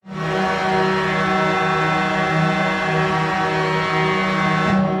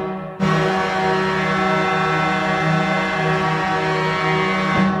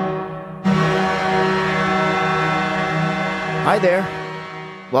Hi there.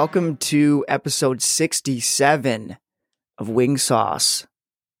 Welcome to episode 67 of Wing Sauce,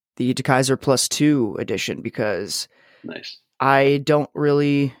 the DeKaiser Plus 2 edition, because nice. I don't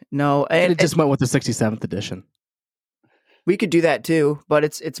really know. And it just went with the 67th edition. We could do that too, but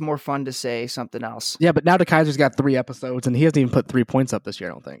it's more fun to say something else. Yeah, but now DeKaiser's got 3 episodes, and he hasn't even put 3 points up this year,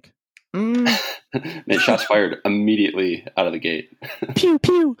 I don't think. Man, shots fired immediately out of the gate. Pew,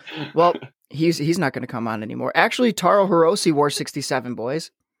 pew. Well, he's not going to come on anymore. Actually, Taro Hirose wore 67,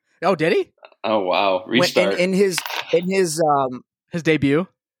 boys. Oh, did he? Oh, wow. Restart. In his debut?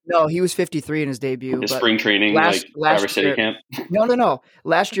 No, he was 53 in his debut. His spring training, last Traverse City camp? No.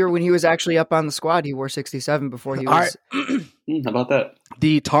 Last year when he was actually up on the squad, he wore 67 before he was... How about that?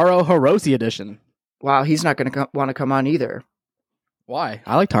 The Taro Hirose edition. Wow, he's not going to want to come on either. Why?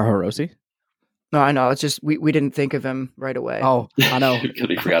 I like Taro Hirose. No, I know. It's just we didn't think of him right away. Oh, I know.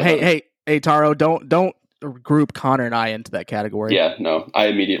 Hey, Taro, don't group Connor and I into that category. Yeah, no, I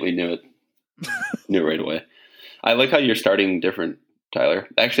immediately knew it. Knew right away. I like how you're starting different, Tyler.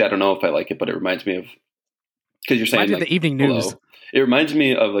 Actually, I don't know if I like it, but it reminds me of, because you're saying the evening news. It reminds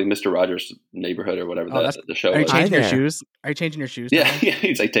me of like Mr. Rogers' Neighborhood or whatever the show. Are you was. changing your shoes? Are you changing your shoes? Yeah,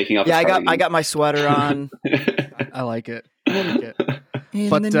 he's like taking off. Yeah, I got my sweater on. I like it. In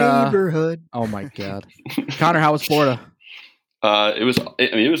the neighborhood. Oh my God, Connor, how was Florida? It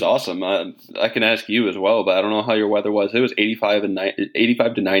was awesome. I can ask you as well, but I don't know how your weather was. It was 85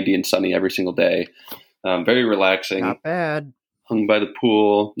 to 90 and sunny every single day. Very relaxing. Not bad. Hung by the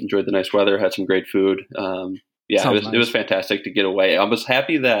pool, enjoyed the nice weather, had some great food. It was fantastic to get away. I was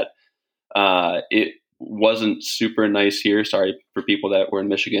happy that it wasn't super nice here. Sorry for people that were in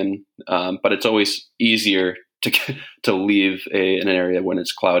Michigan, but it's always easier to leave an area when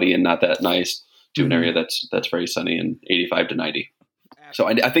it's cloudy and not that nice to an area that's very sunny and 85 to 90. So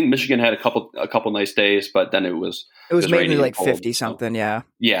I think Michigan had a couple nice days, but then it was mainly like 50 something. Yeah.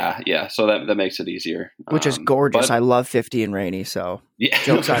 Yeah. So that makes it easier, which is gorgeous. I love 50 and rainy. So yeah,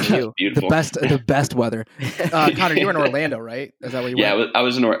 jokes on you. Beautiful. The best weather. Connor, you were in Orlando, right? Is that where you were? Yeah, I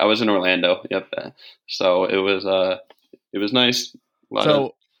was in Orlando. Yep. So it was nice. A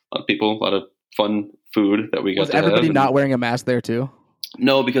lot of people, a lot of fun food that we got. Was everybody not wearing a mask there too?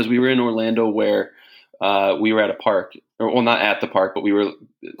 No, because we were in Orlando where we were at a park, not at the park, but we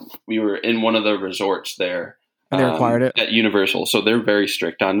were in one of the resorts there. And they required it at Universal, so they're very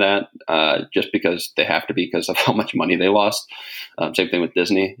strict on that, just because they have to be because of how much money they lost. Same thing with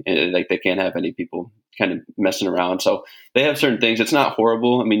Disney; like they can't have any people kind of messing around. So they have certain things. It's not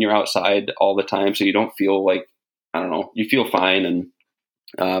horrible. I mean, you're outside all the time, so you don't feel like, I don't know, you feel fine. And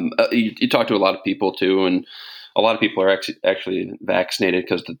you talk to a lot of people too, and a lot of people are actually vaccinated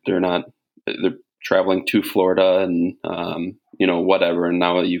because they're traveling to Florida and, whatever. And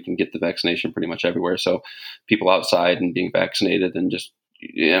now you can get the vaccination pretty much everywhere. So people outside and being vaccinated and just,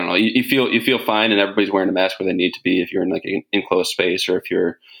 you feel fine, and everybody's wearing a mask where they need to be if you're in like an enclosed space or if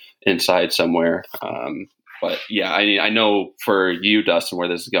you're inside somewhere. But yeah, I know for you, Dustin, where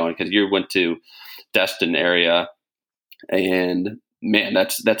this is going, because you went to Destin area, and man,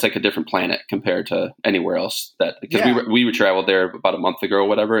 that's like a different planet compared to anywhere else. We were traveled there about a month ago or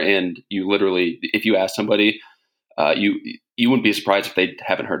whatever, and you literally, if you ask somebody, you wouldn't be surprised if they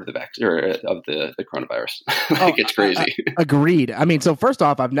haven't heard of the vaccine or of the coronavirus. It's crazy. Agreed. I mean, so first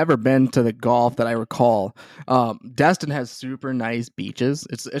off, I've never been to the Gulf that I recall. Destin has super nice beaches.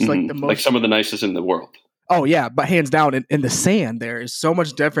 It's like the most, like some of the nicest in the world. Oh yeah, but hands down, in the sand there is so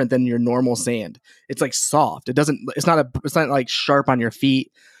much different than your normal sand. It's like soft. It's not like sharp on your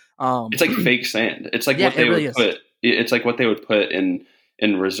feet. It's like fake sand. It's like what they would put. It's like what they would put in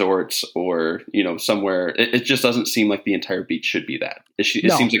resorts or somewhere. It just doesn't seem like the entire beach should be that. It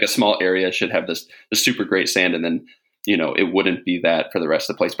seems like a small area should have this super great sand, and then it wouldn't be that for the rest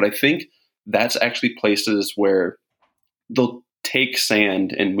of the place. But I think that's actually places where they'll take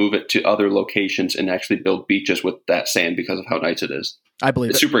sand and move it to other locations and actually build beaches with that sand because of how nice it is. I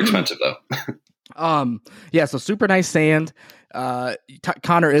believe it's super expensive though. Yeah, so super nice sand.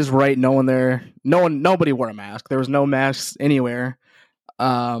 Connor is right. Nobody wore a mask. There was no masks anywhere. The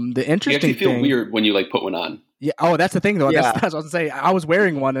interesting thing, you actually feel weird when you like put one on. Yeah. Oh, that's the thing though. Yeah. That's what I was gonna say. I was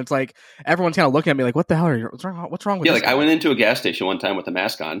wearing one. And it's like everyone's kind of looking at me like, "What the hell are you? What's wrong with?" Yeah, this like guy? I went into a gas station one time with a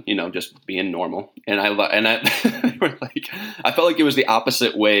mask on, just being normal, and I I felt like it was the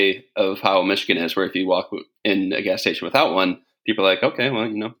opposite way of how Michigan is, where if you walk in a gas station without one, people are like, "Okay,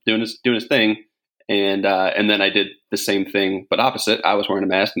 well, doing his thing," and then I did the same thing, but opposite. I was wearing a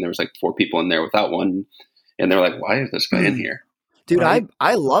mask, and there was like 4 people in there without one, and they're like, "Why is this guy in here?" Dude, right?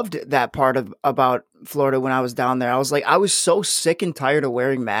 I loved that part about Florida when I was down there. I was so sick and tired of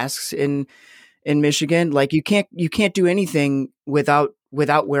wearing masks in in Michigan. Like you can't do anything without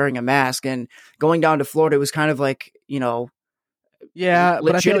wearing a mask. And going down to Florida was kind of like,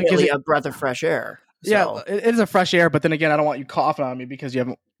 legitimately a breath of fresh air. Yeah, So. it is a fresh air, but then again, I don't want you coughing on me because you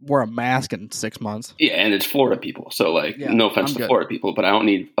haven't wore a mask in 6 months. Yeah, and it's Florida people, so no offense to Florida people, but I don't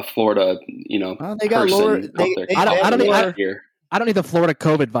need a Florida, they got lower. I don't need the Florida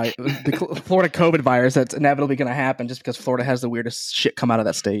COVID virus that's inevitably going to happen just because Florida has the weirdest shit come out of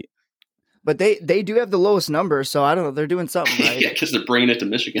that state. But they do have the lowest numbers, so I don't know. They're doing something right. Yeah, because they're bringing it to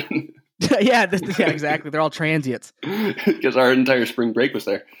Michigan. yeah, exactly. They're all transients. Because our entire spring break was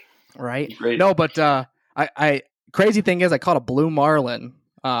there. Right. Great. No, but I crazy thing is I caught a blue marlin,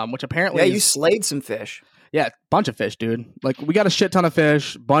 which apparently you slayed some fish. Yeah, bunch of fish, dude. Like we got a shit ton of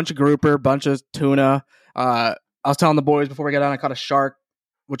fish, bunch of grouper, bunch of tuna. I was telling the boys before we got on, I caught a shark,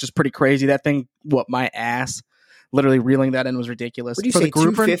 which is pretty crazy. That thing whooped my ass. Literally reeling that in was ridiculous. What did you say,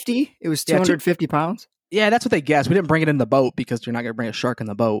 250? It was 250 pounds? Yeah, that's what they guessed. We didn't bring it in the boat because you're not going to bring a shark in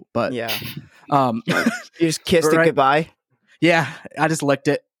the boat. But yeah. You just kissed it goodbye? Yeah, I just licked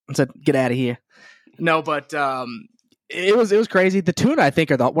it and said, get out of here. No, but it was crazy. The tuna, I think,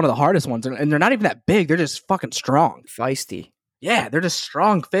 are one of the hardest ones. And they're not even that big. They're just fucking strong. Feisty. Yeah, they're just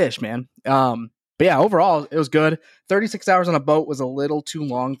strong fish, man. But yeah, overall, it was good. 36 hours on a boat was a little too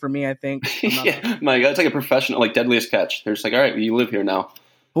long for me, I think. Yeah, my God, it's like a professional, like Deadliest Catch. They're just like, all right, well, you live here now.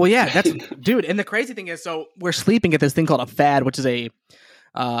 Well, yeah, that's dude. And the crazy thing is, so we're sleeping at this thing called a FAD, which is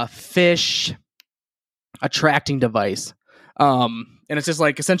a fish attracting device. And it's just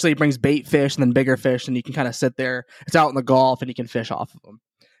like essentially it brings bait fish and then bigger fish, and you can kind of sit there. It's out in the Gulf, and you can fish off of them.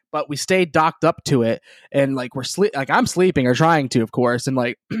 But we stayed docked up to it, and like I'm sleeping or trying to, of course, and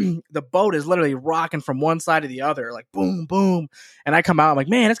like the boat is literally rocking from one side to the other, like boom, boom. And I come out, I'm like,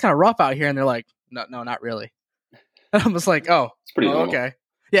 man, it's kind of rough out here, and they're like, no, not really. And I'm just like, it's pretty normal. Okay,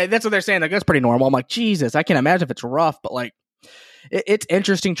 yeah, that's what they're saying. Like that's pretty normal. I'm like, Jesus, I can't imagine if it's rough, but like, it's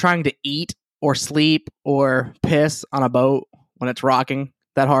interesting trying to eat or sleep or piss on a boat when it's rocking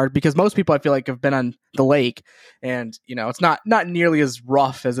that hard, because most people I feel like have been on the lake and it's not nearly as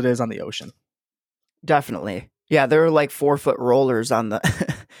rough as it is on the ocean. Definitely. Yeah, there are like 4-foot rollers on the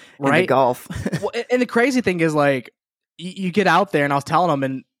in the Gulf. Well, and the crazy thing is like you get out there, and I was telling them,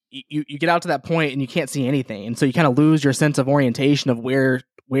 and you get out to that point and you can't see anything, and so you kind of lose your sense of orientation of where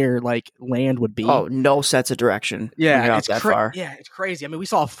like land would be. Oh, no sets of direction. Yeah, it's that far. Yeah, it's crazy. I mean, we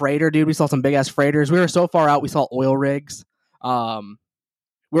saw a freighter, dude. We saw some big ass freighters. We were so far out. We saw oil rigs.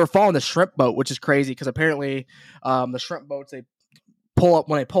 We were following the shrimp boat, which is crazy because apparently the shrimp boats, they pull up.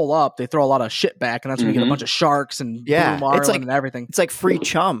 When they pull up, they throw a lot of shit back, and that's when you get a bunch of sharks and blue marlin and everything. It's like free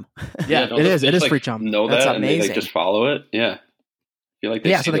chum. Yeah, it is. It is free chum. Know that's that amazing. And they just follow it. Yeah. Feel like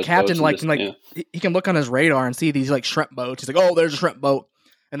so the captain he can look on his radar and see these like shrimp boats. He's like, oh, there's a shrimp boat,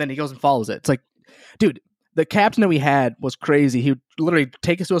 and then he goes and follows it. It's like, dude, the captain that we had was crazy. He would literally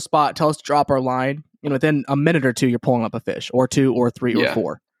take us to a spot, tell us to drop our line. And within a minute or two, you're pulling up a fish, or 2 or 3 or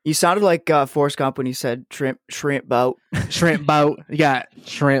 4. You sounded like Forrest Gump when he said shrimp boat. Shrimp boat. You got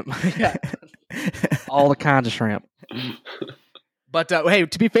shrimp. All the kinds of shrimp. But hey,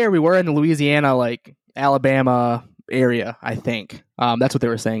 to be fair, we were in the Louisiana, like Alabama area, I think. That's what they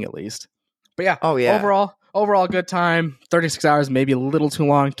were saying at least. But yeah. Oh, yeah. Overall good time. 36 hours, maybe a little too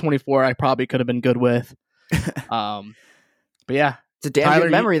long. 24, I probably could have been good with. But yeah. It's a damn good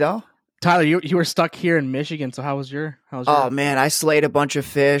memory, though. Tyler, you were stuck here in Michigan, so how was your? Oh man, I slayed a bunch of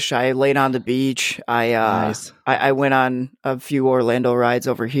fish. I laid on the beach. Nice. I went on a few Orlando rides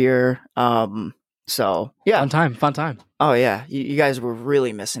over here. So yeah, fun time. Oh yeah, you guys were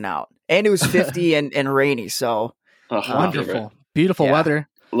really missing out, and it was 50 and rainy. So wonderful, beautiful weather.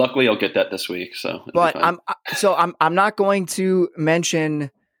 Luckily, I'll get that this week. But I'm not going to mention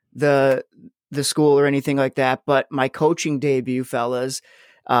the school or anything like that. But my coaching debut, fellas.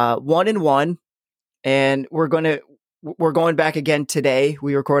 1-1, and we're going back again today.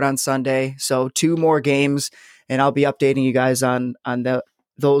 We record on Sunday, so 2 more games, and I'll be updating you guys on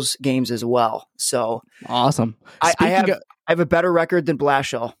those games as well. So awesome! I have a better record than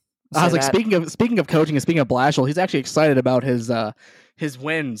Blashill. I was like, speaking of coaching and speaking of Blashill, he's actually excited about his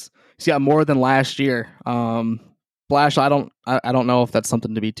wins. He's got more than last year. Blashill, I don't know if that's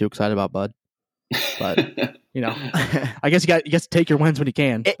something to be too excited about, bud. But I guess you got to take your wins when you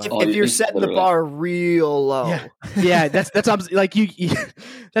can. If you're setting the bar real low, yeah, that's what I'm like.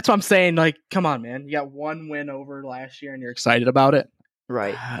 That's what I'm saying. Like, come on, man, you got 1 win over last year, and you're excited about it,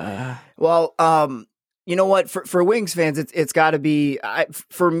 right? Well, you know what? For Wings fans, it's got to be.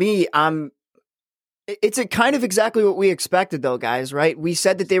 For me, It's a kind of exactly what we expected, though, guys, right? We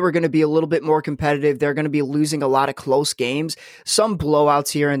said that they were going to be a little bit more competitive. They're going to be losing a lot of close games, some blowouts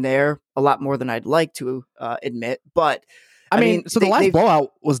here and there, a lot more than I'd like to admit. But I mean, so the last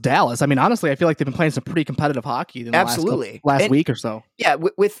blowout was Dallas. I mean, honestly, I feel like they've been playing some pretty competitive hockey in the last week or so. Yeah,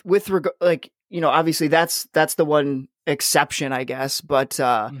 obviously that's the one exception, I guess. But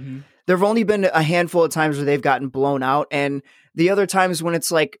there have only been a handful of times where they've gotten blown out, and the other times when it's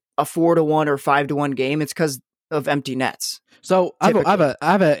like a 4-1 or 5-1 game, it's because of empty nets. So I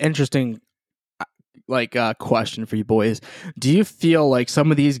have an interesting question for you boys. Do you feel like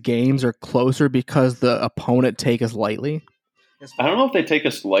some of these games are closer because the opponent take us lightly? I don't know if they take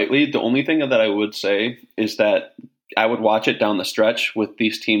us lightly. The only thing that I would say is that I would watch it down the stretch with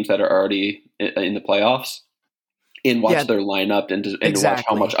these teams that are already in the playoffs and watch their lineup and watch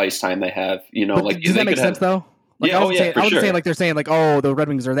how much ice time they have. Does that make sense though? I wasn't saying like they're saying like, oh, the Red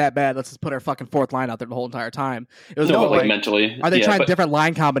Wings are that bad, let's just put our fucking fourth line out there the whole entire time. It was mentally. Are they trying different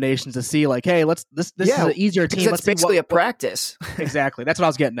line combinations to see like, hey, this is an easier team. That's basically a practice. Exactly. That's what I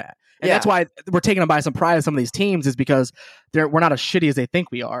was getting at. And that's why we're taking them by surprise. Some of these teams is because we're not as shitty as they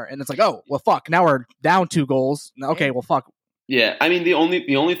think we are. And it's like, oh, well, fuck. Now we're down 2 goals. Okay, well, fuck. Yeah, I mean, the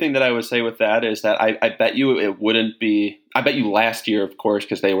only thing that I would say with that is that I bet you it wouldn't be. I bet you last year, of course,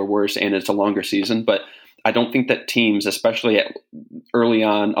 because they were worse and it's a longer season. But I don't think that teams, especially early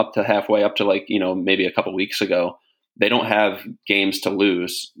on, up to halfway, up to maybe a couple weeks ago, they don't have games to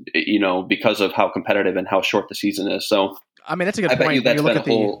lose, because of how competitive and how short the season is. So I mean, that's a good point. I bet you that's been a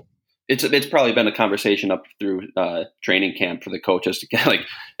whole. It's probably been a conversation up through training camp for the coaches to get like,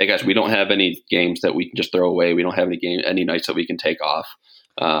 hey guys, we don't have any games that we can just throw away. We don't have any nights that we can take off.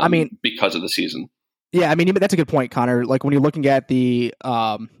 Because of the season. Yeah, I mean that's a good point, Connor. Like when you're looking at the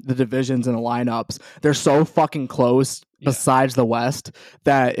divisions and the lineups, they're so fucking close. Besides the West,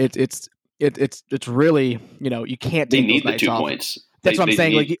 that it's really you can't. They take need those the 2 off. points. That's what I'm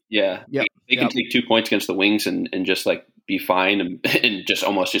saying. They can take 2 points against the Wings and just like be fine and just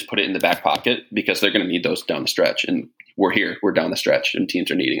almost just put it in the back pocket because they're going to need those down the stretch. And we're here, we're down the stretch, and teams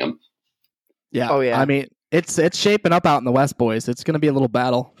are needing them. Yeah. Oh yeah. I mean, it's shaping up out in the West, boys. It's going to be a little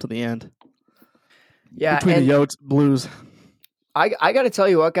battle to the end. Yeah, between the Yotes Blues. I got to tell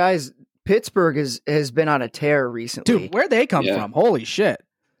you what, guys. Pittsburgh has been on a tear recently. Dude, where'd they come from? Holy shit!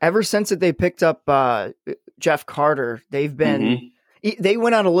 Ever since that they picked up Jeff Carter, they've been. They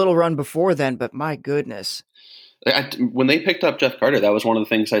went on a little run before then, but my goodness. When they picked up Jeff Carter, that was one of the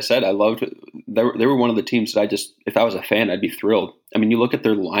things I said. I loved it. They were one of the teams that if I was a fan, I'd be thrilled. I mean, you look at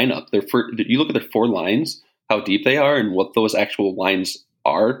their lineup. You look at their 4 lines, how deep they are, and what those actual lines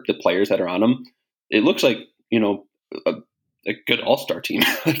are. The players that are on them, it looks like a good all-star team.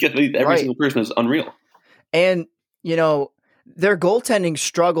 Every single person is unreal. And their goaltending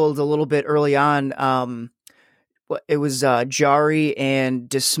struggled a little bit early on. It was Jari and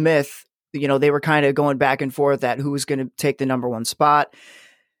DeSmith. They were kind of going back and forth at who was going to take the number 1 spot.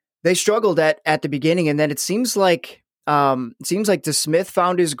 They struggled at the beginning, and then it seems like DeSmith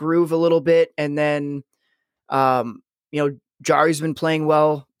found his groove a little bit, and then Jari's been playing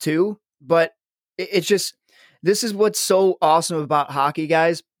well too. But it's just this is what's so awesome about hockey,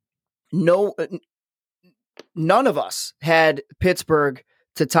 guys. None of us had Pittsburgh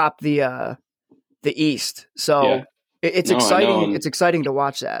to top the East, so it's exciting. It's exciting to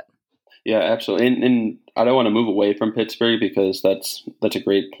watch that. Yeah, absolutely. And I don't want to move away from Pittsburgh because that's a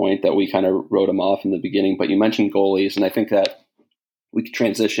great point that we kind of wrote them off in the beginning. But you mentioned goalies, and I think that we could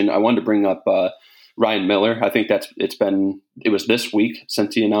transition. I wanted to bring up Ryan Miller. I think it was this week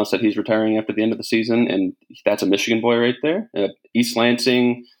since he announced that he's retiring after the end of the season, and that's a Michigan boy right there. East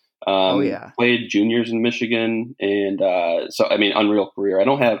Lansing. Played juniors in Michigan, and so I mean, unreal career. I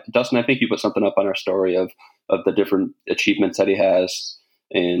don't have Dustin. I think you put something up on our story of the different achievements that he has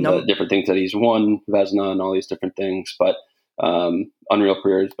and different things that he's won, Vezina, and all these different things. But unreal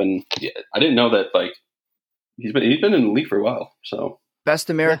career has been. I didn't know that he's been in the league for a while. So best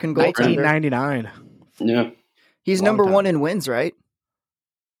American goaltender, 1999. Yeah, he's number 1 in wins, right?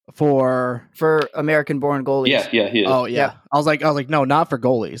 For American-born goalies. Yeah, he is. Oh, yeah. I was like, no, not for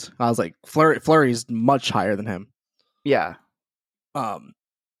goalies. I was like, Fleury's much higher than him. Yeah.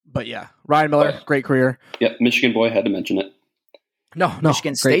 But yeah, Ryan Miller, great career. Yeah, Michigan boy, had to mention it. No,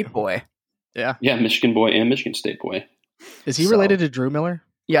 Michigan State boy. Yeah. Yeah, Michigan boy and Michigan State boy. Is he related to Drew Miller?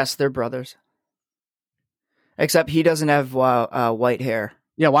 Yes, they're brothers. Except he doesn't have white hair.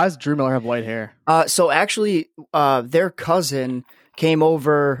 Yeah, why does Drew Miller have white hair? So actually, their cousin came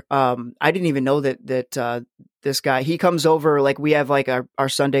over. I didn't even know that this guy, he comes over, like we have like our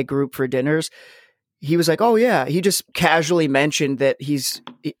Sunday group for dinners. he was like, oh yeah, he just casually mentioned that his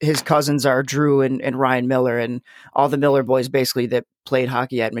cousins are Drew and Ryan Miller and all the Miller boys basically that played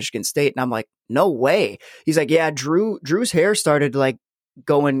hockey at Michigan State. And I'm like, no way. He's like, yeah, Drew's hair started like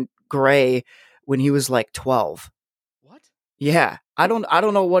going gray when he was like 12. What? Yeah. I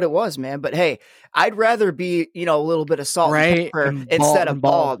don't know what it was, man, but hey, I'd rather be, a little bit of salt and pepper instead of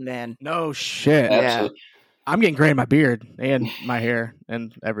bald, man. No shit. Absolutely. Yeah. I'm getting gray in my beard and my hair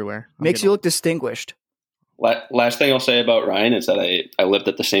and everywhere. Makes you look distinguished. Last thing I'll say about Ryan is that I lived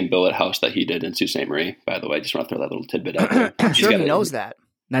at the same billet house that he did in Sault Ste. Marie, by the way. I just want to throw that little tidbit out there. I'm sure he knows that.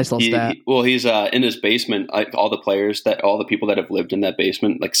 Nice little stat. He's in his basement. Like all the people that have lived in that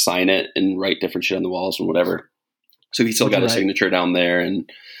basement, like sign it and write different shit on the walls and whatever. So he still got his signature down there. And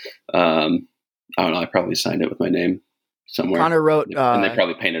I don't know, I probably signed it with my name somewhere. Connor wrote... and they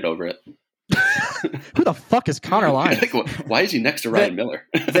probably painted over it. Who the fuck is Connor Lyons? Like, why is he next to Ryan Miller?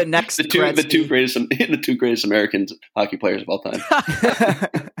 The next the two greatest American hockey players of all time.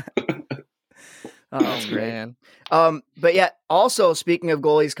 Oh, that's great. But yeah, also speaking of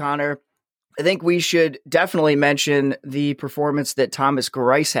goalies, Connor, I think we should definitely mention the performance that Thomas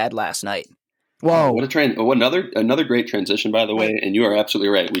Greiss had last night. Whoa! What another great transition, by the way. And you are absolutely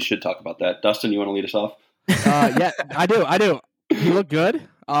right. We should talk about that. Dustin, you want to lead us off? Yeah, I do. He looked good.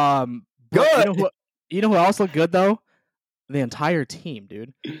 Good. You know who else looked good though? The entire team,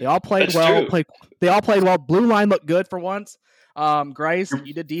 dude. They all played That's well. true. They all played well. Blue line looked good for once. Grice,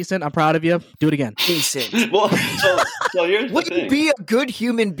 you did decent. I'm proud of you. Do it again. Decent. Well, so here's Would the you thing. be a good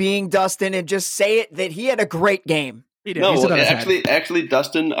human being, Dustin, and just say it that he had a great game? He did. No, He stood on his head. actually,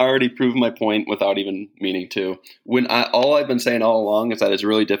 Dustin already proved my point without even meaning to. All I've been saying all along is that it's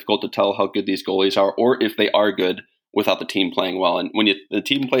really difficult to tell how good these goalies are, or if they are good, without the team playing well. And when the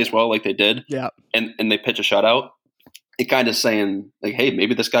team plays well like they did, Yeah. and they pitch a shutout, it kind of saying like, hey,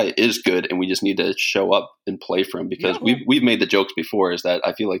 maybe this guy is good, and we just need to show up and play for him, because we've made the jokes before, is that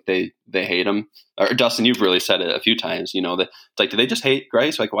I feel like they hate him. Or Dustin, you've really said it a few times. That it's like, do they just hate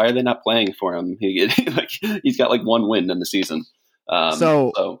Grice? Like, why are they not playing for him? He's got like one win in the season.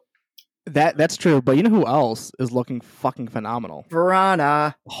 So that's true. But you know who else is looking fucking phenomenal?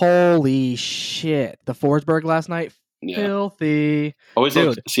 Verana. Holy shit! The Forsberg last night. Yeah. Filthy. Always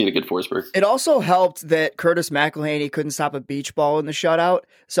love seeing a good Forsberg. It also helped that Curtis McElhaney couldn't stop a beach ball in the shutout.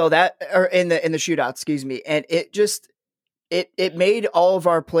 So that, or in the shootout, excuse me. And it just, it made all of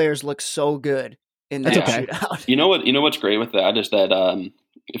our players look so good in that shootout. You know what's great with that is that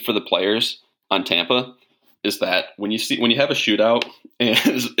for the players on Tampa is that when you have a shootout, and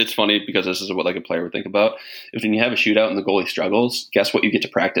it's funny because this is what like a player would think about, is when you have a shootout and the goalie struggles, guess what? You get to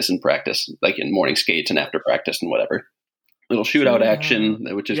practice like in morning skates and after practice and whatever. Little shootout action,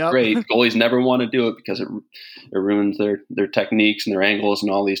 which is great. Goalies never want to do it because it ruins their techniques and their angles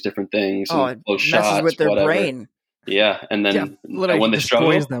and all these different things. Oh, and it those messes shots, with their whatever. brain. Yeah, and then when they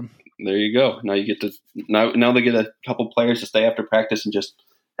struggle, them. There you go. Now you get to now they get a couple players to stay after practice and just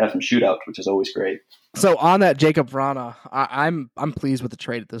have some shootouts, which is always great. So on that Jacob Vrana, I'm pleased with the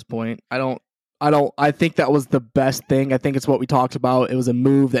trade at this point. I think that was the best thing. I think it's what we talked about. It was a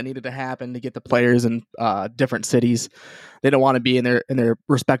move that needed to happen to get the players in different cities. They don't want to be in their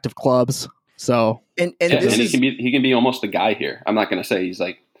respective clubs. So he can be almost the guy here. I'm not going to say he's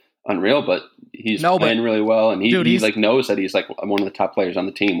like unreal, but he's playing really well, and he like knows that he's like one of the top players on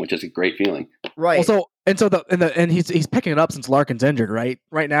the team, which is a great feeling. Right. He's picking it up since Larkin's injured. Right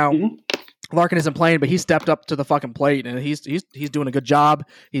now. Mm-hmm. Larkin isn't playing, but he stepped up to the fucking plate, and he's doing a good job.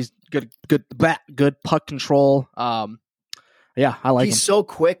 He's good puck control. Yeah, I like him. He's so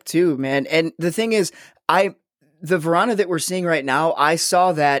quick too, man. And the thing is, the Verana that we're seeing right now, I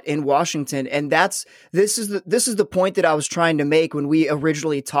saw that in Washington, and this is the point that I was trying to make when we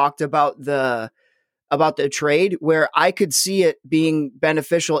originally talked about the trade, where I could see it being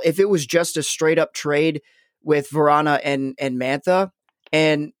beneficial if it was just a straight up trade with Verana and Mantha.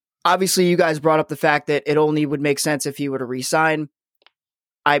 And obviously, you guys brought up the fact that it only would make sense if he were to re-sign.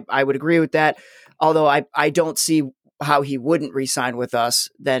 I would agree with that. Although I don't see how he wouldn't re-sign with us.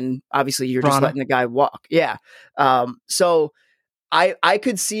 Then obviously you're just letting the guy walk. Yeah. So I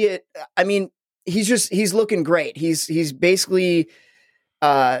could see it. I mean, he's looking great. He's basically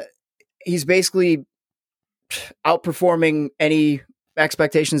outperforming any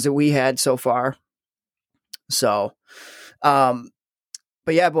expectations that we had so far. So,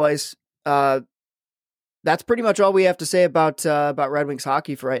 but yeah, boys, that's pretty much all we have to say about Red Wings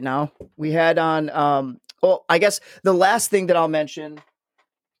hockey for right now. We had on, I guess the last thing that I'll mention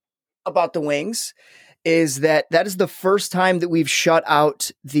about the Wings is that is the first time that we've shut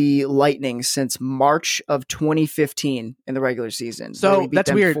out the Lightning since March of 2015 in the regular season. So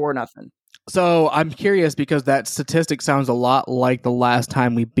that's weird. 4-0. So I'm curious because that statistic sounds a lot like the last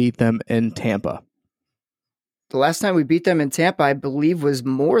time we beat them in Tampa. The last time we beat them in Tampa, I believe, was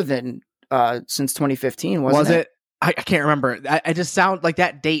more than since 2015, wasn't it? I can't remember. I just sound like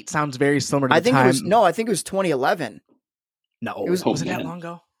that date sounds very similar to the time. I think it was 2011. No, was it that long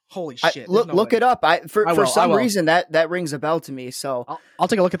ago? Holy shit! Look it up. For some reason that rings a bell to me. So I'll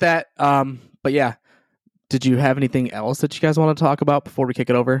take a look at that. But yeah, did you have anything else that you guys want to talk about before we kick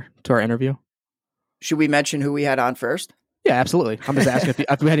it over to our interview? Should we mention who we had on first? Yeah, absolutely. I'm just asking if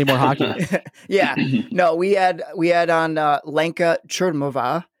we had any more hockey. Yeah, no, we had on Lenka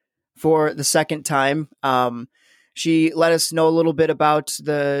Čurmová for the second time. She let us know a little bit about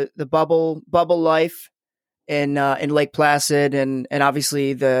the bubble life in Lake Placid, and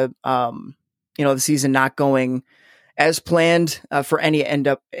obviously the the season not going as planned for any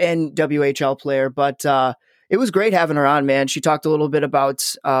NWHL player, but it was great having her on, man. She talked a little bit about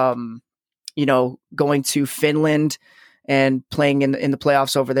going to Finland and playing in the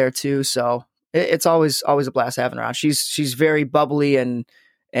playoffs over there too. So it's always a blast having her on. She's very bubbly and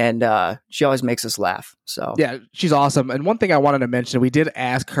she always makes us laugh. So yeah, she's awesome. And one thing I wanted to mention, we did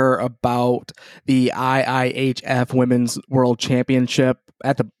ask her about the IIHF Women's World Championship.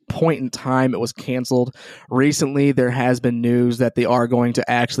 At the point in time, it was canceled. Recently, there has been news that they are going to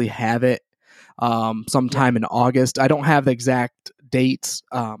actually have it sometime in August. I don't have the exact dates.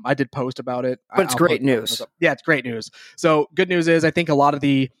 I did post about it. But it's great news. Yeah, it's great news. So good news is I think a lot of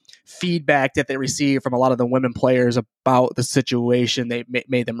the feedback that they received from a lot of the women players about the situation, they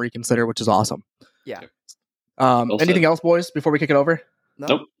made them reconsider, which is awesome. Yeah. Anything else, boys, before we kick it over?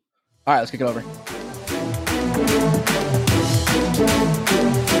 Nope. All right, let's kick it over.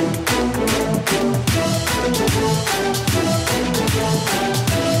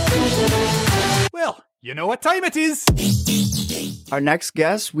 Well, you know what time it is. Our next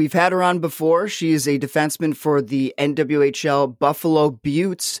guest, we've had her on before. She is a defenseman for the NWHL Buffalo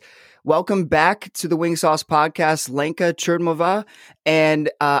Beauts. Welcome back to the Wing Sauce Podcast, Lenka Čurmová and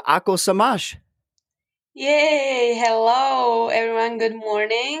Ako Samash. Yay! Hello, everyone. Good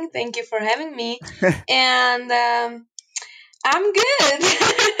morning. Thank you for having me. And I'm good.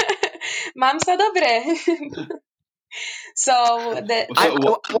 Mám sa dobre.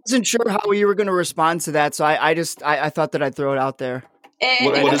 I wasn't sure how you were going to respond to that, so I thought that I'd throw it out there.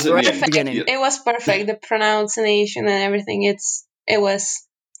 It was perfect. It was perfect. The pronunciation and everything. It was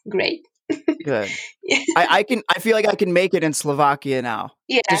great. Good. I feel like I can make it in Slovakia now.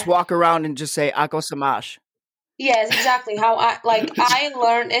 Yeah. Just walk around and just say Ako Samash. Yes, exactly. How I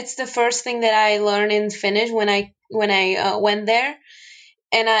learned. It's the first thing that I learned in Finnish when I went there,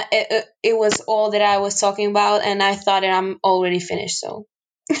 and it was all that I was talking about, and I thought that I'm already finished. So.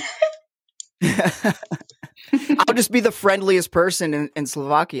 I'll just be the friendliest person in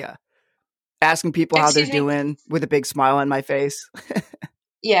Slovakia, asking people how they're doing with a big smile on my face.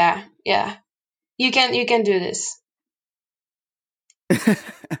 Yeah. You can do this.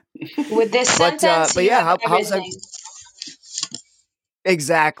 With this sentence, but yeah, how's that?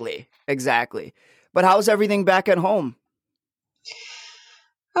 Exactly. But how's everything back at home?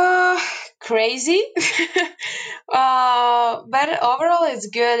 Crazy. But overall it's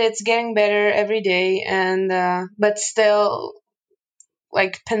good. It's getting better every day, and but still,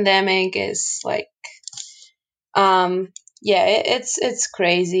 like, pandemic is like, yeah, it's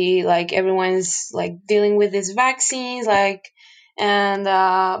crazy. Like, everyone's like dealing with these vaccines, like, and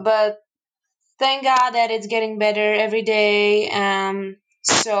but thank God that it's getting better every day.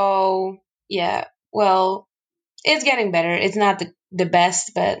 So yeah, well, it's getting better. It's not the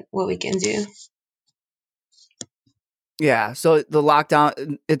best, but what we can do. Yeah. So the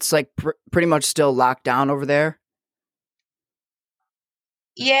lockdown, it's like pretty much still locked down over there.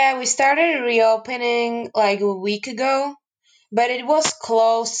 Yeah, we started reopening like a week ago, but it was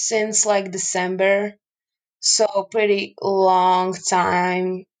closed since like December. So pretty long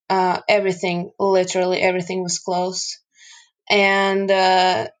time. Literally everything was closed. And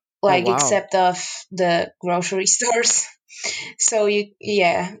except of the grocery stores. So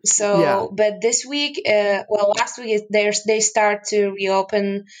but this week, last week they start to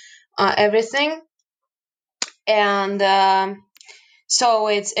reopen everything, and so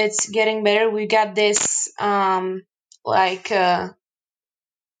it's getting better. We got this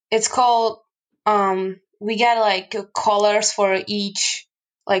it's called we got like colors for each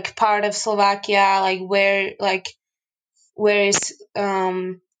like part of Slovakia, like where is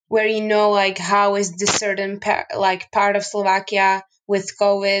where like how is this certain part of Slovakia with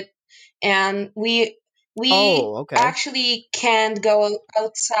COVID, and we actually can't go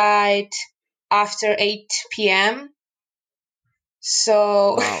outside after 8 p.m.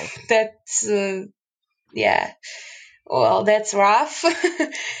 So Wow. that's yeah. Well, that's rough.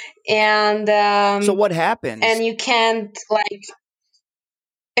 And So what happens? and you can't like.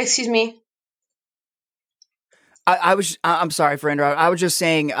 Excuse me. I'm sorry for interrupting. I was just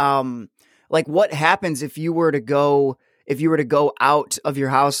saying, like, what happens if you were to go out of your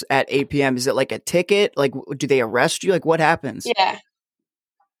house at 8 p.m.? Is it like a ticket? Like, do they arrest you? Like, what happens?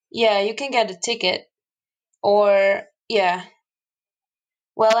 Yeah, you can get a ticket, or yeah.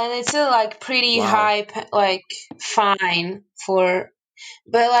 Well, and it's a like pretty Wow. high like fine for,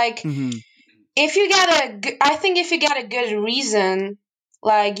 but like Mm-hmm. if you get I think if you get a good reason,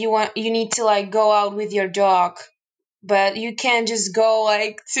 like you need to like go out with your dog, but you can't just go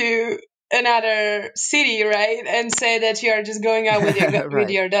like to another city, right, and say that you are just going out with your with Right.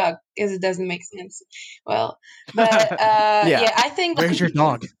 your dog, because it doesn't make sense. Well, but Yeah. I think Where's your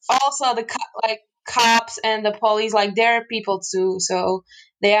dog? also the like cops and the police, like they're people too, so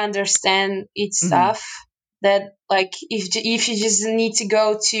they understand it's Mm-hmm. stuff that like if you just need to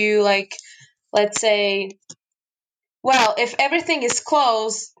go to like, let's say, well, if everything is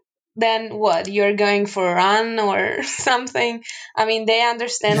closed, then what, you're going for a run or something. I mean, they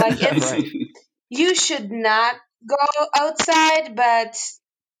understand like it's Right. you should not go outside, but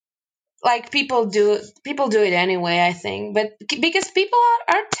like people do it anyway, I think, but because people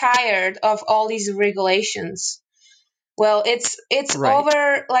are tired of all these regulations. Well, it's Right.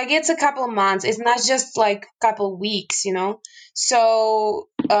 over, like it's a couple of months, it's not just like a couple of weeks, you know. So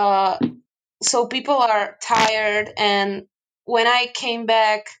so people are tired, and when I came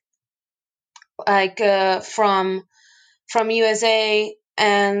back like from USA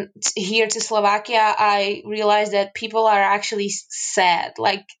and here to Slovakia, I realized that people are actually sad,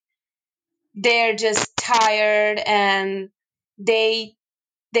 like they're just tired, and they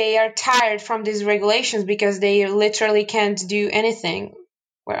they are tired from these regulations because they literally can't do anything.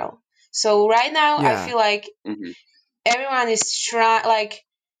 Well, so right now I Yeah. feel like Mhm. everyone is trying, like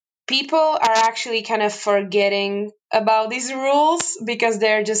people are actually kind of forgetting about these rules because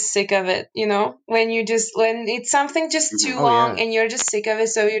they're just sick of it, you know, when it's something just too Mhm. Oh long yeah. and you're just sick of it,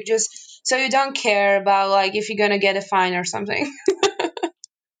 so you don't care about like if you're gonna get a fine or something.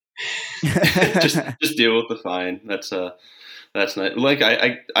 Just deal with the fine. That's nice. Like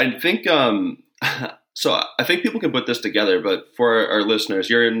I think so I think people can put this together, but for our listeners,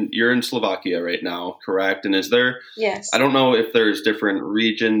 you're in Slovakia right now, correct? And is there, Yes. I don't know if there's different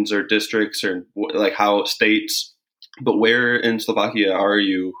regions or districts or like how states, but where in Slovakia are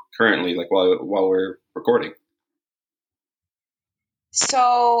you currently, like while we're recording?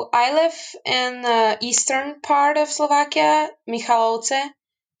 So I live in the eastern part of Slovakia, Michalovce.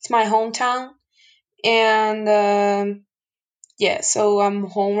 It's my hometown, and yeah, so I'm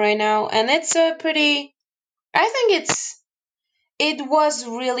home right now, and it's a pretty. I think it was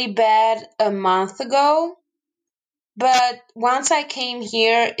really bad a month ago, but once I came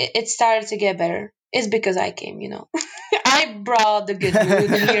here, it started to get better. It's because I came, you know. I brought the good mood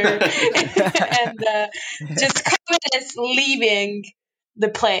here, and just COVID is leaving the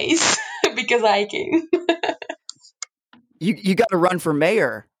place because I came. You got to run for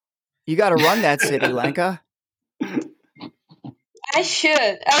mayor. You got to run that city, Lenka. I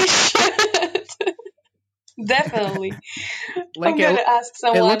should. Definitely. I'm Lenka, gonna ask it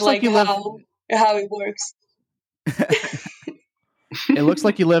someone looks like like you live. how it works. It looks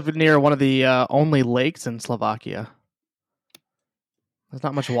like you live near one of the only lakes in Slovakia. There's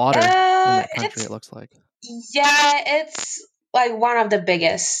not much water in that country. It's, It looks like. yeah, it's like one of the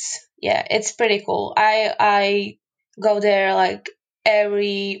biggest. Yeah, it's pretty cool. I go there like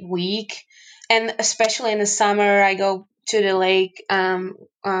every week, and especially in the summer, I go to the lake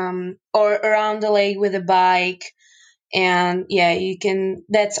or around the lake with a bike. And yeah, you can.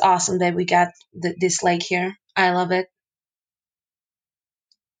 That's awesome that we got this lake here. I love it.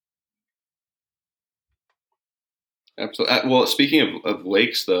 Absolutely. Well, speaking of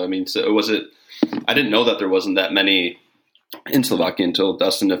lakes, though, I mean, so was it? I didn't know that there wasn't that many in Slovakia until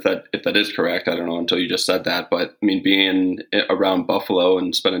Dustin, if that is correct. I don't know until you just said that. But I mean, being around Buffalo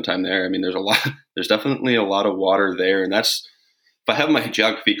and spending time there, I mean, there's definitely a lot of water there, and that's, if I have my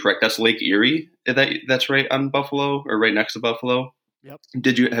geography correct, that's Lake Erie. That's right on Buffalo or right next to Buffalo. Yep.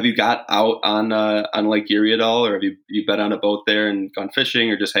 Have you got out on Lake Erie at all, or have you been on a boat there and gone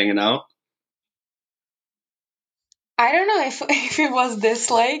fishing or just hanging out? I don't know if it was this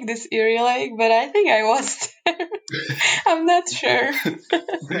lake, this Erie Lake, but I think I was there. I'm not sure.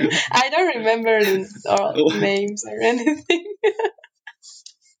 I don't remember the names or anything.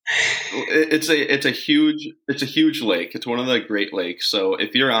 It's a huge lake. It's one of the Great Lakes. So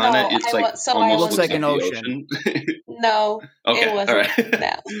if you're on it, it's almost looks like an ocean. No, okay, it wasn't. all right.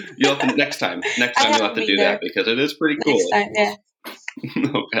 No. You'll have to, next time you'll have to do that because it is pretty cool. Next time, yeah.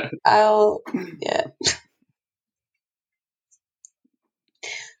 Okay. Yeah.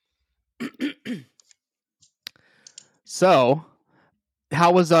 So,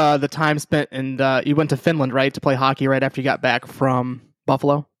 how was the time spent? And you went to Finland, right, to play hockey right after you got back from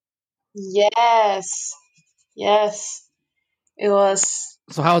Buffalo? Yes. It was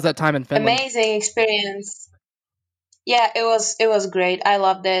So, how was that time in Finland? amazing experience. Yeah, it was great. I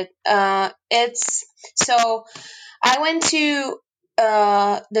loved it. I went to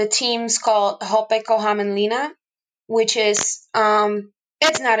the teams called Hopeko Hämeenlinna, which is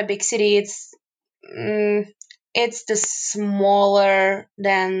it's not a big city. It's the smaller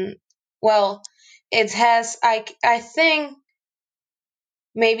than, well, it has I think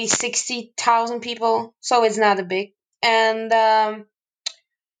maybe 60,000 people, so it's not a big. And I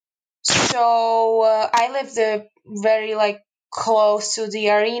lived very close to the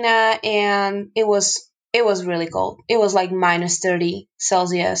arena, and it was really cold. It was like minus 30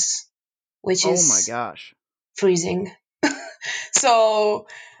 Celsius, which is oh my gosh, freezing. So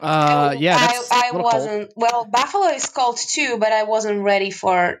yeah, I wasn't cold. Well, Buffalo is cold too, but I wasn't ready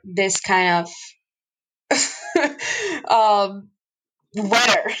for this kind of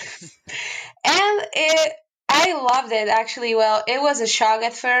weather. And I loved it actually. Well, it was a shock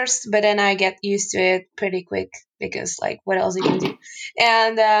at first, but then I get used to it pretty quick because what else you can do?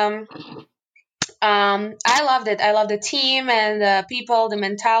 And I loved it. I loved the team and the people, the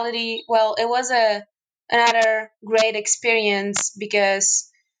mentality. Well, it was another great experience because,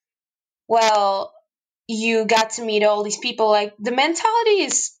 well, you got to meet all these people. Like the mentality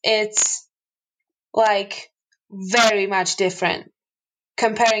it's very much different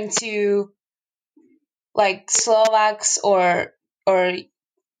comparing to Slovaks or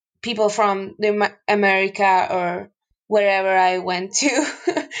people from America or wherever I went to.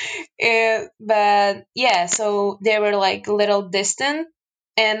 But yeah, so they were a little distant,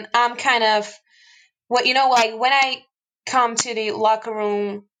 and I'm kind of when I come to the locker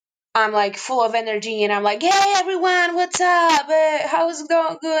room, I'm full of energy, and I'm like, hey everyone, what's up? How's it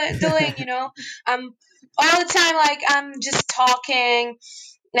doing? I'm all the time I'm just talking,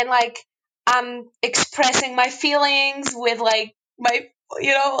 and I'm expressing my feelings with my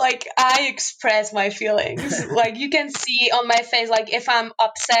I express my feelings. You can see on my face, if I'm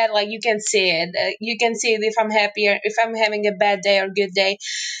upset, you can see it. You can see it if I'm happy or if I'm having a bad day or good day.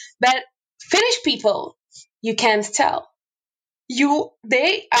 But Finnish people, you can't tell.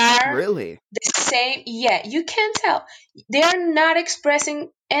 They are Really? the same. Yeah, you can't tell. They are not expressing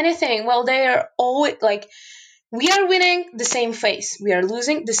anything. Well, they are always we are winning the same face. We are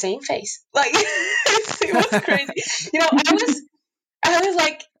losing the same face. It was crazy. I was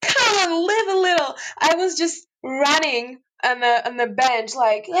like, come on, live a little. I was just running on the bench,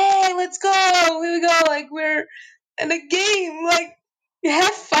 hey, let's go. Here we go. We're in a game.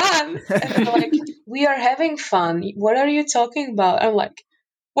 Have fun. And they're like, we are having fun. What are you talking about? I'm like,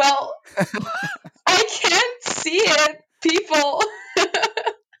 well, I can't see it, people.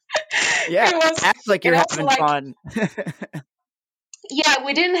 Yeah, act like you're having fun. Yeah,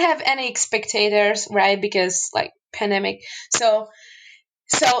 we didn't have any spectators, right? Because pandemic. So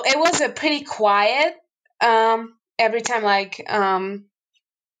it was a pretty quiet every time in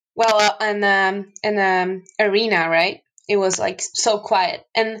the arena, right? It was so quiet.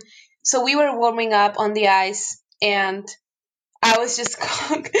 And so we were warming up on the ice, and I was just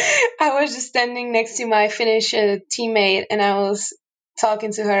I was just standing next to my Finnish teammate, and I was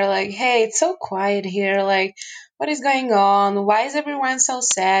talking to her hey, it's so quiet here. What is going on? Why is everyone so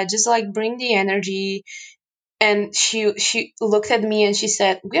sad? Just bring the energy. And she looked at me and she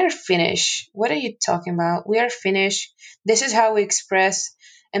said, we are Finnish. What are you talking about? We are Finnish. This is how we express,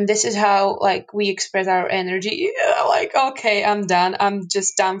 and this is how we express our energy. Yeah, okay, I'm done. I'm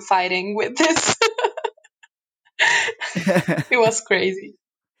just done fighting with this. It was crazy.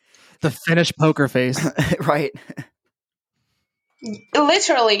 The Finnish poker face. Right.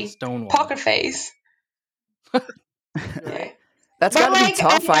 Literally, Stonewall. poker face. Right. That's got to be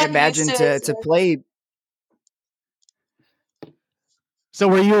tough, I imagine, to play. So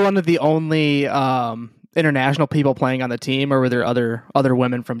were you one of the only international people playing on the team, or were there other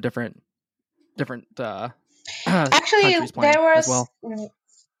women from different actually countries playing there was as well?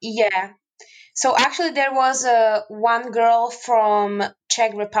 Yeah. So actually there was one girl from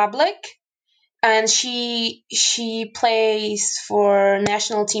Czech Republic, and she plays for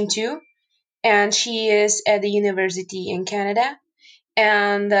national team too, and she is at the university in Canada.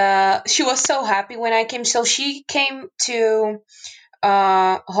 and she was so happy when I came. So she came to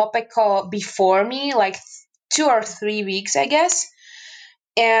Hopeko before me, like 2 or 3 weeks, I guess.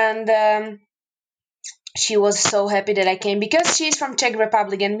 And she was so happy that I came because she's from Czech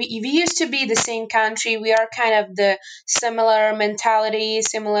Republic, and we used to be the same country. We are kind of the similar mentality,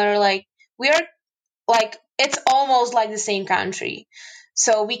 similar, like we are like it's almost like the same country.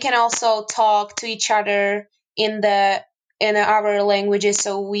 So we can also talk to each other in our languages,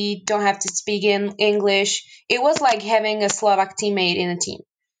 so we don't have to speak in English. It was like having a Slovak teammate in a team,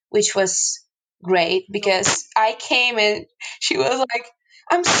 which was great because I came and she was like,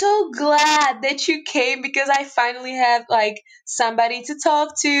 I'm so glad that you came because I finally have like somebody to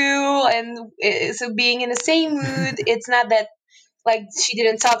talk to, and so being in the same mood. It's not that like she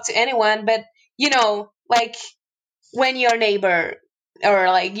didn't talk to anyone, but like when your neighbor or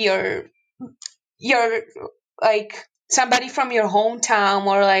like your like somebody from your hometown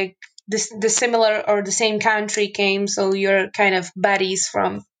or like the similar or the same country came, so you're kind of buddies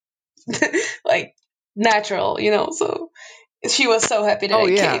from like natural, so she was so happy that Oh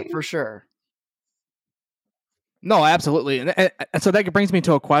I yeah, came. for sure. No, absolutely. And so that brings me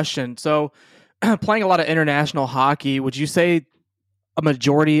to a question. So, playing a lot of international hockey, would you say a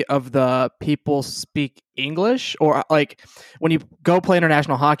majority of the people speak English, or like when you go play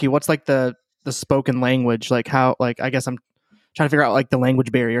international hockey, what's like the spoken language? Like how, like, I guess I'm trying to figure out like the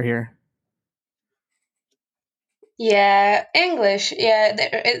language barrier here. Yeah, English. Yeah,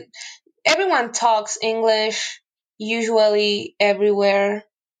 everyone talks English usually everywhere,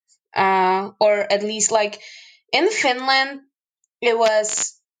 or at least like in Finland it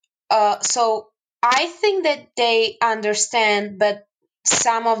was so I think that they understand, but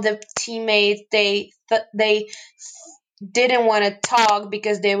some of the teammates they didn't want to talk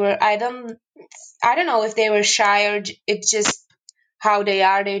because they were I don't know if they were shy or it's just how they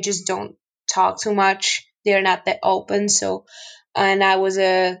are. They just don't talk too much. They're not that open. So, and I was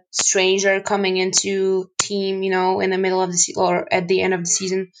a stranger coming into team, in the middle of the or at the end of the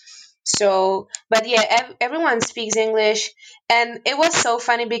season. So, but yeah, everyone speaks English, and it was so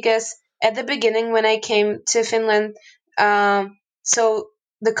funny because at the beginning when I came to Finland, so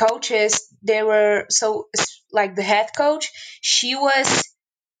the coaches they were so like the head coach, she was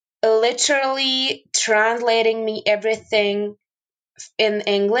literally translating me everything in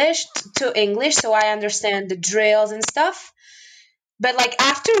English to English, so I understand the drills and stuff. But like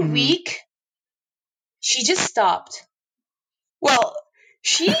after a Mm-hmm. week, she just stopped. Well,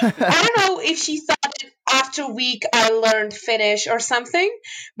 I don't know if she thought that after a week I learned Finnish or something,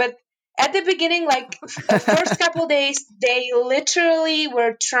 but at the beginning, like first couple days, they literally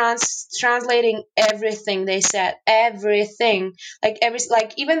were translating everything they said, everything,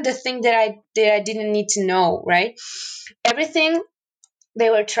 like even the thing that I didn't need to know, right? Everything they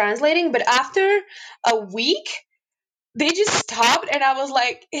were translating, but after a week, they just stopped and I was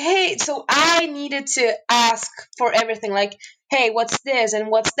like, hey, so I needed to ask for everything, like, hey, what's this and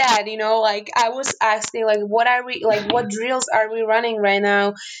what's that, like I was asking like what drills are we running right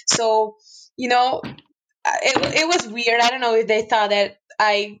now. So it was weird. I don't know if they thought that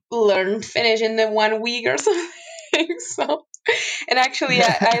I learned Finnish in the 1 week or something. So, and actually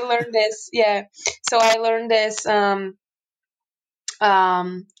I learned this, yeah, so I learned this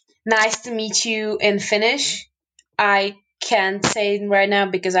nice to meet you in Finnish. I can't say it right now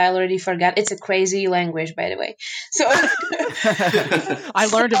because I already forgot. It's a crazy language, by the way. So I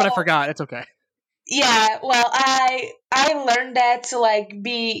learned it, but I forgot. It's okay. yeah, well, I learned that to like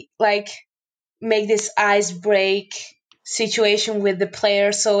be like make this ice break situation with the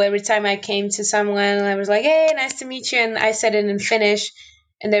player. So every time I came to someone, I was like, "Hey, nice to meet you," and I said it in Finnish,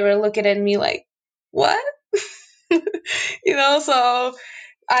 and they were looking at me like, "What?" So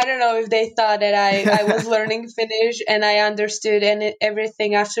I don't know if they thought that I was learning Finnish and I understood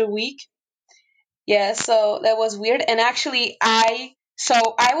everything after a week. Yeah, so that was weird. And actually, I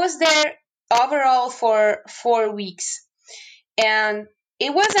was there overall for 4 weeks, and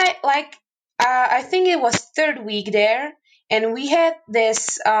it was I think it was third week there, and we had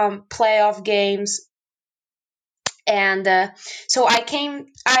this playoff games, and so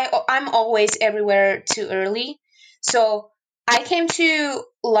I'm always everywhere too early, so I came to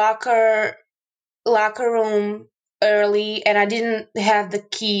locker room early and I didn't have the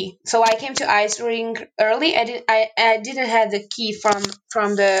key. So I came to ice rink early. I didn't have the key from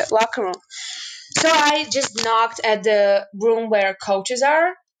the locker room. So I just knocked at the room where coaches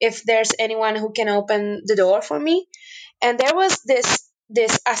are if there's anyone who can open the door for me. And there was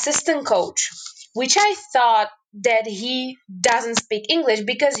this assistant coach, which I thought that he doesn't speak English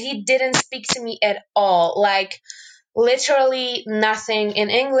because he didn't speak to me at all. Like literally nothing in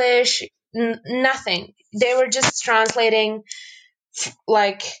English, nothing. They were just translating,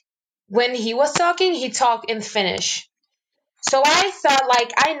 like, when he was talking, he talked in Finnish. So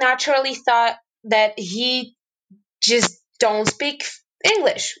I naturally thought that he just don't speak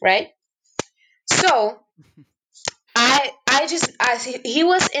English, right? So he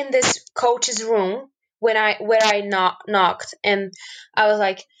was in this coach's room where I knocked, and I was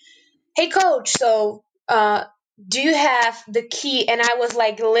like, "Hey, coach, so do you have the key?" And I was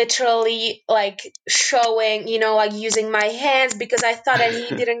like literally like showing, like using my hands because I thought that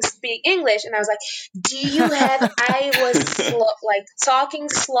he didn't speak English, and I was like, "Do you have?" I was like talking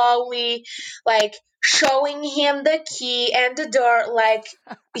slowly, like showing him the key and the door, like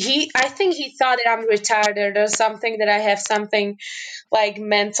I think he thought that I'm retarded or something, that I have something like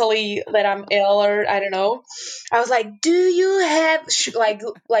mentally, that I'm ill, or I don't know. I was like, "Do you have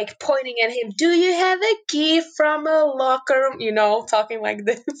like pointing at him? Do you have a key from a locker?" Talking like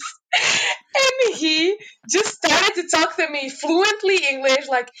this. And he just started to talk to me fluently English,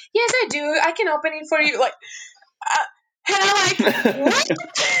 like, "Yes, I do. I can open it for you." Like, and I'm like, "What?"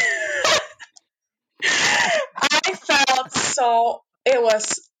 I felt so. It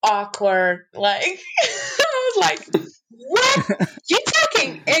was awkward. Like, I was like, "What? You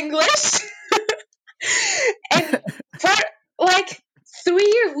talking English?" And for like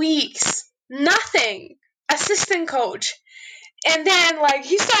 3 weeks, nothing. Assistant coach. And then like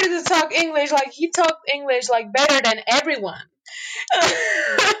he started to talk English, like he talked English like better than everyone.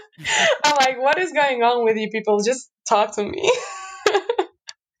 I'm like, what is going on with you people? Just talk to me.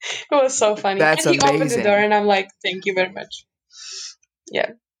 It was so funny. That's and he opened the amazing. door and I'm like, thank you very much.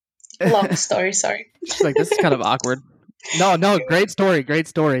 Yeah. Long story, sorry. She's like, this is kind of awkward. No, great story.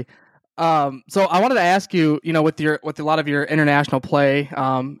 So I wanted to ask you, with a lot of your international play,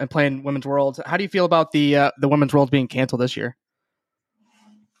 and playing Women's Worlds, how do you feel about the Women's Worlds being canceled this year?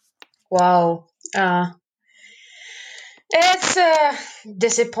 Wow. It's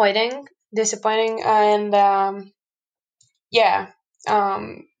disappointing, and yeah,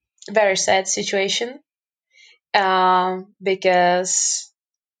 very sad situation. Because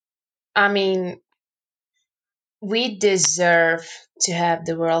I mean, we deserve to have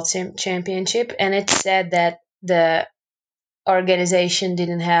the World Championship, and it's sad that the organization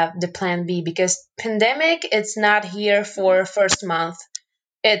didn't have the plan B, because pandemic, it's not here for first month.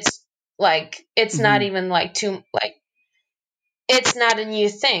 It's like it's not even like it's not a new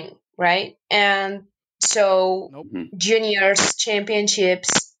thing, right? And so Nope. juniors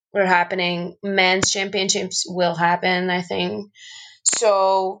championships were happening, men's championships will happen, I think.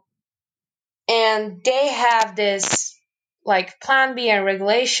 So, and they have this like plan B and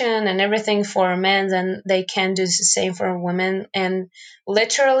regulation and everything for men's, and they can do the same for women. And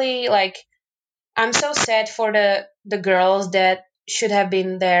literally, like, I'm so sad for the girls that should have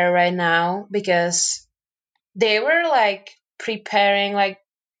been there right now, because they were like preparing, like,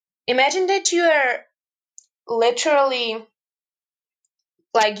 imagine that you are literally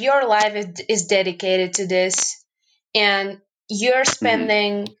like your life is dedicated to this, and you're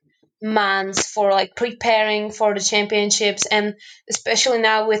spending months for like preparing for the championships, and especially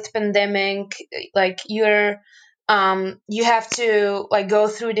now with pandemic, like you have to like go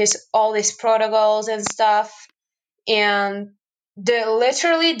through all these protocols and stuff. And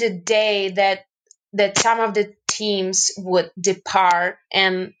literally the day that some of the teams would depart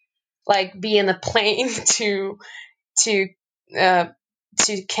and like be in a plane to uh,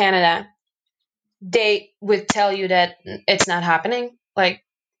 to Canada, they would tell you that it's not happening. Like,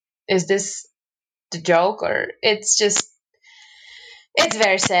 is this the joke? Or it's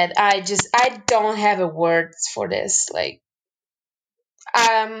very sad. I don't have a words for this. Like,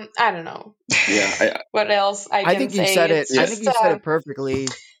 I don't know. Yeah. What else I can think say? you said it. It's I just, think you said it perfectly.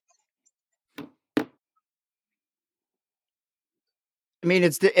 I mean,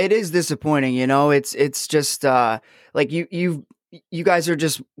 it is disappointing, It's just like you guys are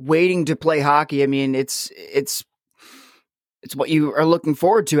just waiting to play hockey. I mean, it's what you are looking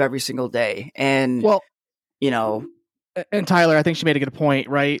forward to every single day, and Well, and Tyler, I think she made a good point,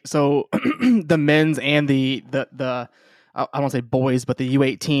 right? So the men's and the I won't say boys, but the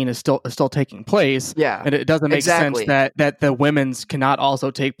U18 is still taking place. Yeah, and it doesn't make exactly. sense that the women's cannot also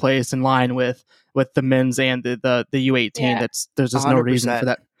take place in line with the men's and the U18. Yeah. There's just no reason for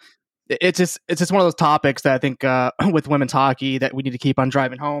that. It's just one of those topics that I think with women's hockey that we need to keep on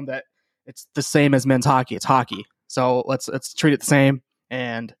driving home, that it's the same as men's hockey. It's hockey, so let's treat it the same.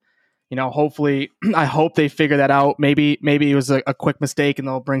 And hopefully, I hope they figure that out. Maybe it was a quick mistake and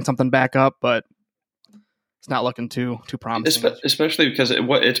they'll bring something back up. But it's not looking too promising. Especially because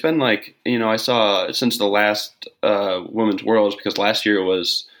it's been like, I saw since the last Women's Worlds, because last year it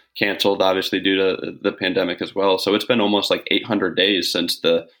was canceled, obviously due to the pandemic as well. So it's been almost like 800 days since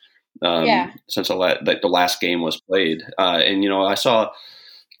the last game was played. And I saw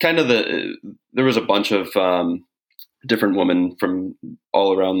kind of there was a bunch of different women from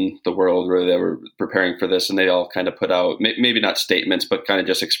all around the world where they were preparing for this, and they all kind of put out maybe not statements, but kind of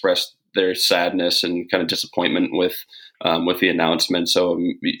just expressed their sadness and kind of disappointment with the announcement. So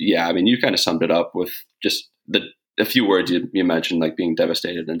yeah, I mean, you kind of summed it up with just a few words you mentioned, like being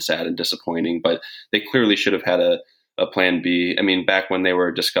devastated and sad and disappointing, but they clearly should have had a plan B. I mean, back when they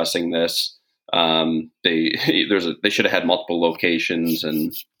were discussing this, they should have had multiple locations,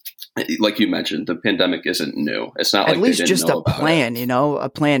 and like you mentioned, the pandemic isn't new. It's not at like least just a plan. A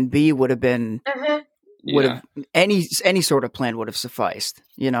plan B would have been any sort of plan would have sufficed.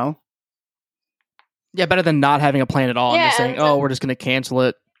 Yeah, better than not having a plan at all and just saying, "Oh, we're just going to cancel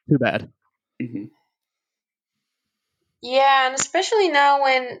it." Too bad. Mm-hmm. Yeah, and especially now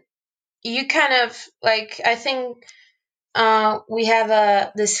when you kind of like, I think we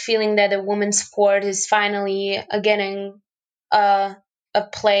have this feeling that the women's sport is finally getting a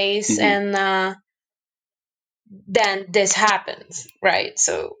place, and then this happens, right?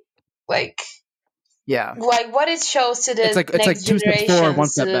 So, like, yeah, like what it shows to the it's like 2 steps forward, 1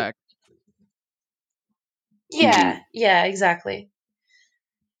 step back. Yeah, yeah, exactly.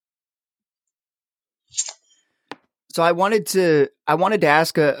 So I wanted to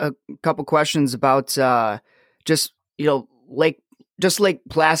ask a couple questions about just Lake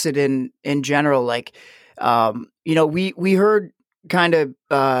Placid in general. Like, we heard kind of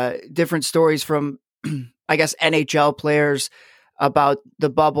different stories from I guess NHL players about the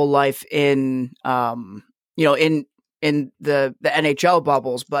bubble life in in the NHL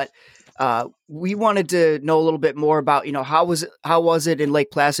bubbles, but we wanted to know a little bit more about how was it in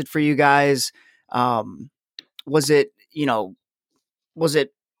Lake Placid for you guys. Was it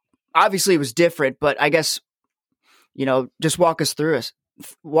obviously it was different, but I guess, just walk us through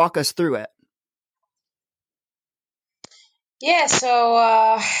it. Yeah.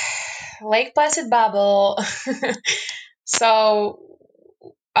 So, Lake Placid bubble. So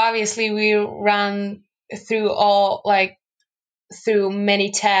obviously we ran through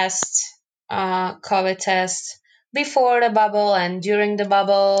many tests, COVID tests before the bubble and during the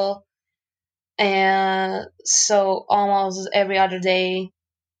bubble. And so almost every other day,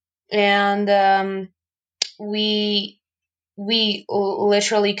 and we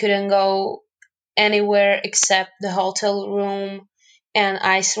literally couldn't go anywhere except the hotel room and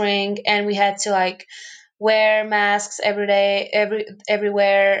ice rink, and we had to wear masks every day,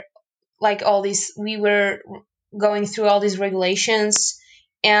 everywhere. Like all these, we were going through all these regulations,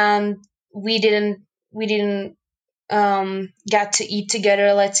 and we didn't get to eat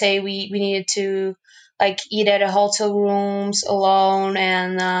together. Let's say we needed to eat at a hotel rooms alone,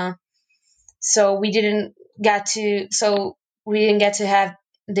 and so we didn't get to have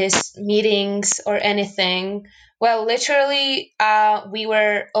these meetings or anything. Well, literally, we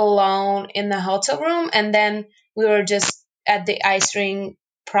were alone in the hotel room, and then we were just at the ice rink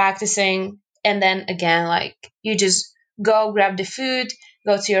practicing, and then again, you just go grab the food,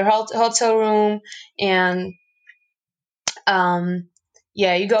 go to your hotel room, and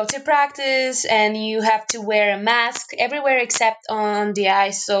you go to practice, and you have to wear a mask everywhere except on the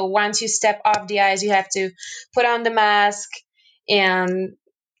ice. So once you step off the ice, you have to put on the mask, and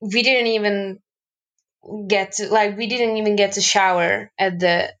we didn't even get to shower at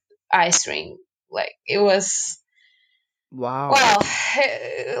the ice rink. It was wow. Well,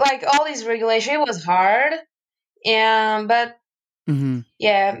 all these regulations, it was hard, but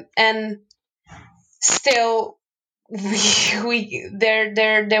yeah, and still there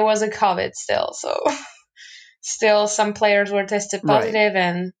was a COVID still, so still some players were tested positive, right.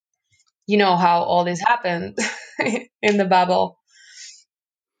 And you know how all this happened in the bubble.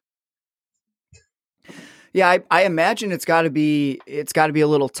 Yeah, I imagine it's got to be a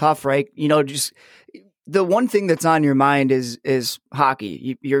little tough, right? Just the one thing that's on your mind is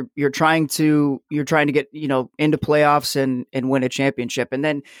hockey. You're trying to get into playoffs and win a championship, and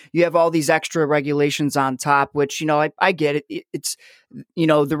then you have all these extra regulations on top. Which I get it. It's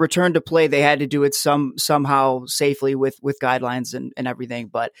the return to play, they had to do it somehow safely with guidelines and everything.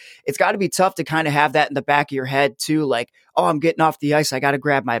 But it's got to be tough to kind of have that in the back of your head too. Like, oh, I'm getting off the ice, I got to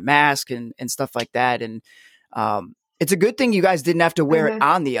grab my mask and stuff like that. And it's a good thing you guys didn't have to wear it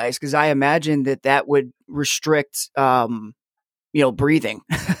on the ice, because I imagine that would restrict, breathing,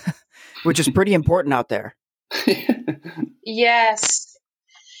 which is pretty important out there. Yes.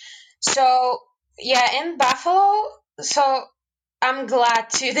 So Yeah, in Buffalo. So I'm glad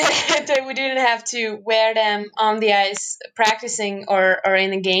too that we didn't have to wear them on the ice practicing or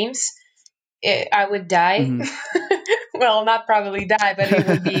in the games. I would die. Mhm. Well, not probably die, but it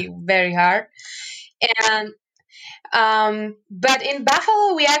would be very hard. And but in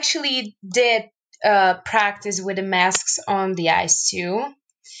Buffalo, we actually did practice with the masks on the ice too.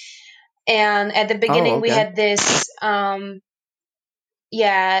 And at the Oh, beginning, we okay. had this.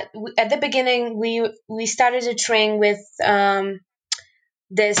 Yeah, at the beginning, we started to train with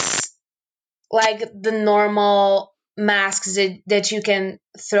this, like the normal masks that you can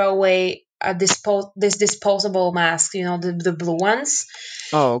throw away, this disposable mask, the blue ones.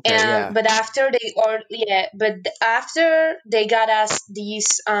 Oh, okay. And Yeah. but after they or yeah but after they got us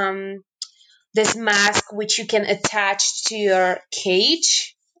these this mask which you can attach to your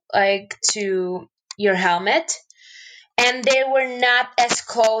cage, like to your helmet, and they were not as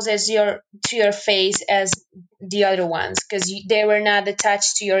close as your to your face as the other ones, because they were not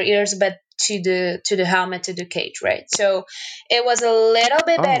attached to your ears but to the helmet, to the cage, right? So it was a little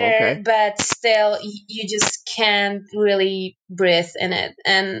bit Oh, better, okay. but still you just can't really breathe in it.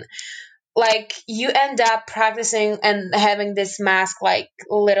 And like you end up practicing and having this mask like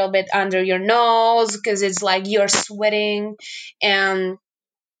a little bit under your nose, because it's like you're sweating, and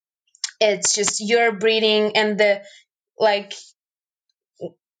it's just you're breathing, and like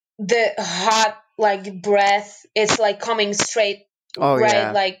the hot like breath, it's like coming straight Oh, right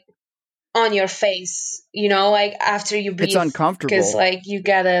yeah. like on your face, like after you It's breathe, because uncomfortable. like you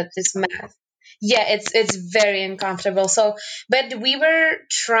got this mask. Yeah, it's very uncomfortable. So but we were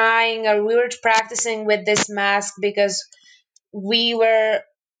trying, or we were practicing with this mask, because we were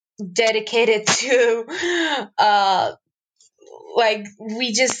dedicated to like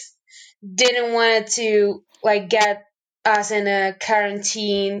we just didn't want to like get us in a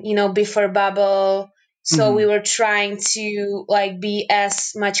quarantine, before bubble. So we Mhm. were trying to like be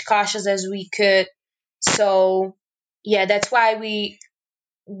as much cautious as we could. So yeah, that's why we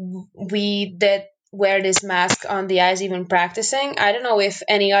did wear this mask on the ice, even practicing. I don't know if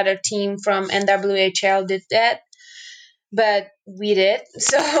any other team from NWHL did that, but we did.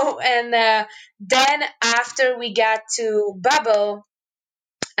 So and then after we got to bubble,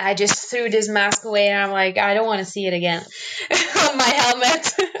 I just threw this mask away, and I'm like, I don't want to see it again on my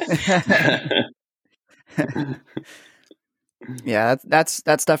helmet. Yeah, that's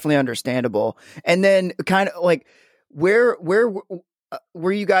definitely understandable. And then kind of like where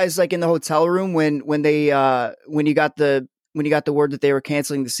were you guys like in the hotel room when they when you got the word that they were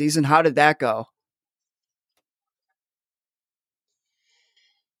canceling the season? How did that go?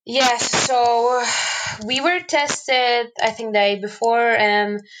 Yes, so we were tested, I think, the day before,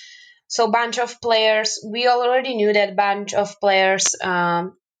 and so bunch of players. We already knew that bunch of players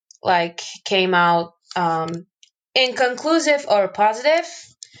like came out inconclusive or positive,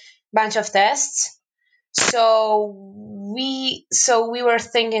 bunch of tests. So we were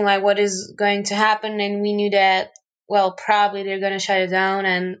thinking like what is going to happen, and we knew that, well, probably they're going to shut it down.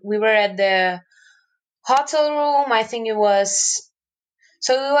 And we were at the hotel room. I think it was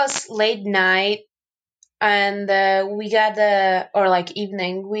late night, and we got or like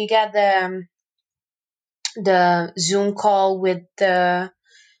evening, we got the Zoom call with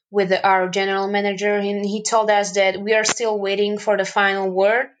our general manager, and he told us that we are still waiting for the final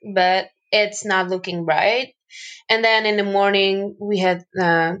word, but it's not looking bright. And then in the morning, we had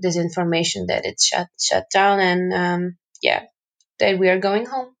this information that it's shut down, and yeah, that we are going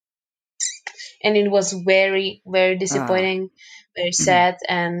home. And it was very very Ah. disappointing, very sad,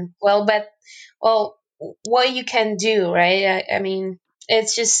 and well, what you can do, right? I mean,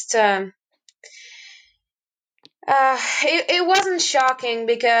 it's just it wasn't shocking,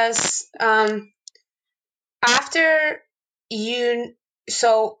 because after you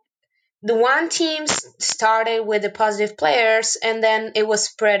so the one team started with the positive players, and then it was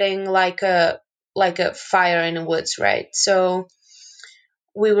spreading like a fire in the woods, right? So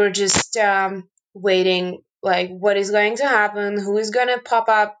we were just waiting, like what is going to happen, who is going to pop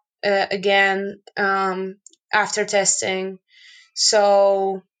up again after testing.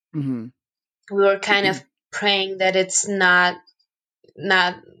 So Mhm. we were kind of praying that it's not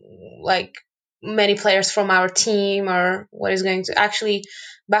like many players from our team, or what is going to actually.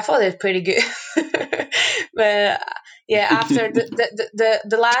 Buffalo did pretty good. But yeah, after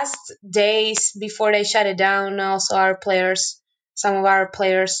the last days before they shut it down, also some of our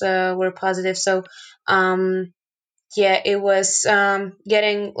players were positive. So yeah, it was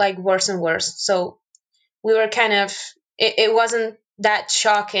getting like worse and worse. So we were kind of, it wasn't that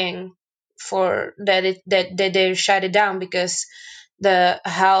shocking for that they shut it down, because the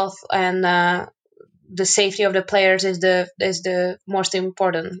health and the safety of the players is the most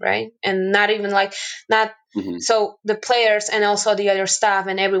important, right? And not even like not so the players and also the other staff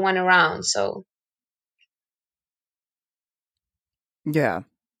and everyone around. So Yeah.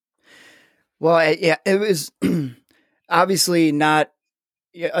 Well, yeah, it was obviously not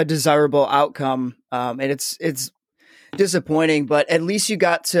a desirable outcome, and it's disappointing. But at least you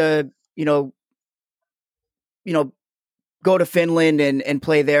got to go to Finland and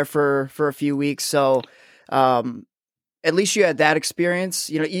play there for a few weeks. So at least you had that experience.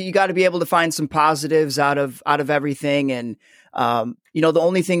 You got to be able to find some positives out of everything, and the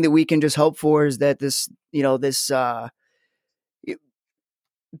only thing that we can just hope for is that this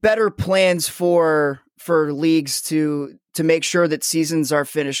better plans for leagues to make sure that seasons are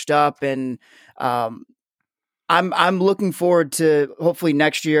finished up, and I'm looking forward to hopefully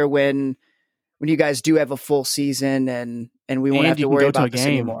next year when you guys do have a full season and we won't have to worry about this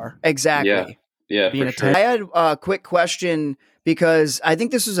anymore. Exactly. Yeah, for sure. I had a quick question because I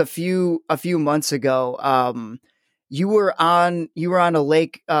think this was a few months ago. You were on a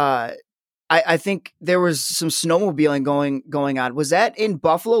lake. I think there was some snowmobiling going on. Was that in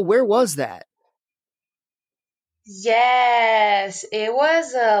Buffalo? Where was that? yes, it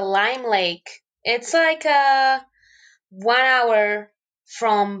was Lime Lake. It's like 1 hour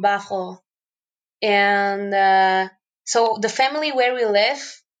from Buffalo, and so the family where we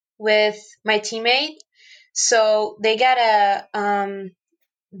live with my teammate, so they got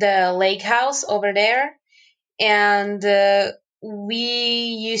the lake house over there, and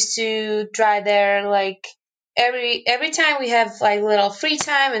we used to drive there like every time we have like little free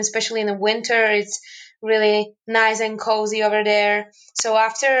time, and especially in the winter it's really nice and cozy over there. So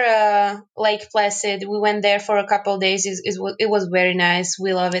after Lake Placid, we went there for a couple of days. It was very nice.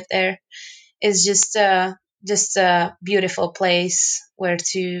 We love it there. It's just a beautiful place where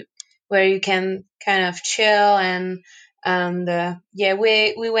you can kind of chill, and yeah,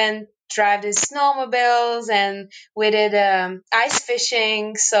 we went drive the snowmobiles, and we did ice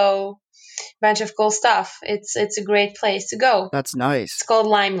fishing. So bunch of cool stuff. It's a great place to go. That's nice. It's called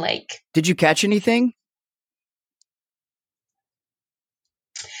Lime Lake. Did you catch anything?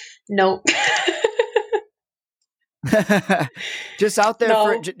 No. Just out there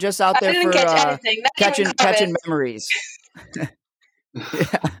No. just out there I didn't for catch anything. Not even catching COVID. memories.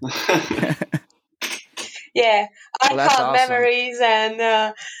 Yeah, I Well, that's caught awesome. memories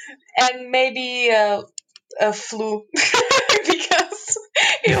and maybe a flu because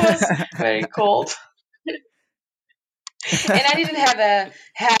it was very cold. And I didn't have a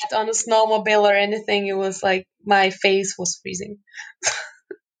hat on a snowmobile or anything. It was like my face was freezing.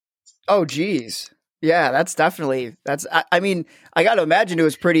 Oh, geez. Yeah, I mean, I got to imagine it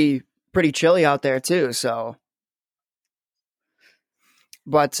was pretty chilly out there too. So,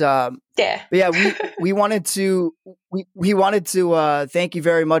 but Yeah. we wanted to thank you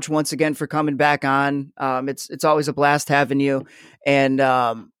very much once again for coming back on. It's always a blast having you, and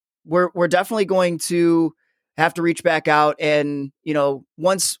we're definitely going to have to reach back out, and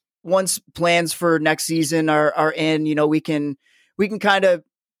once plans for next season are in, we can kind of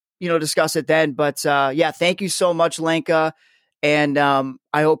discuss it then. But yeah, thank you so much, Lenka, and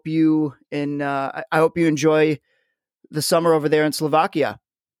I hope you enjoy the summer over there in Slovakia.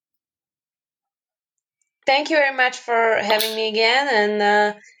 Thank you very much for having me again,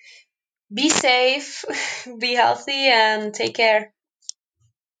 and be safe, be healthy, and take care.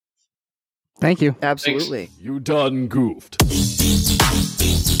 Thank you. Absolutely. Thanks. You done goofed.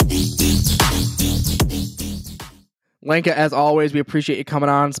 Lenka, as always, we appreciate you coming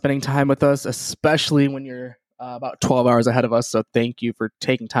on, spending time with us, especially when you're about 12 hours ahead of us. So thank you for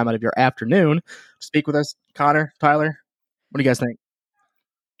taking time out of your afternoon to speak with us. Connor, Tyler, what do you guys think?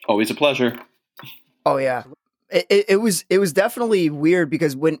 Always a pleasure. Oh yeah. It was definitely weird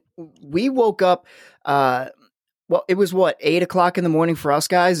because when we woke up, well, it was 8:00 in the morning for us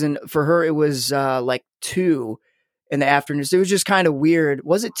guys, and for her it was like 2 in the afternoon. So it was just kind of weird.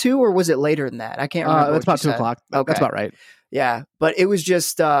 Was it 2 or was it later than that? I can't remember. It's about 2:00. Okay. That's about right. Yeah, but it was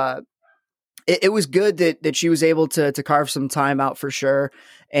just it was good that she was able to carve some time out for sure,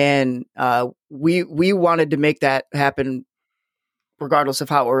 and we wanted to make that happen regardless of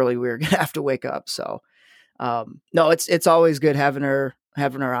how early we were gonna have to wake up. So no, it's always good having her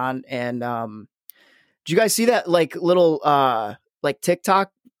on. And did you guys see that like little like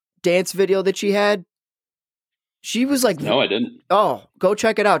TikTok dance video that she had? She was like, No, I didn't. Oh, go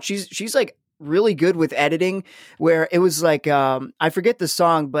check it out. She's like really good with editing, where it was like I forget the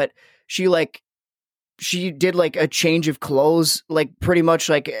song, but she did like a change of clothes, like pretty much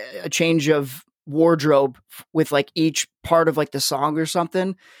like a change of wardrobe with like each part of like the song or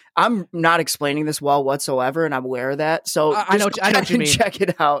something. I'm not explaining this well whatsoever, and I'm aware of that. So I know what you mean. Check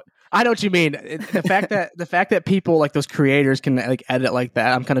it out. I know what you mean. The fact that people like those creators can like edit like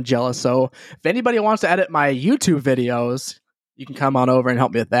that, I'm kind of jealous. So if anybody wants to edit my YouTube videos, you can come on over and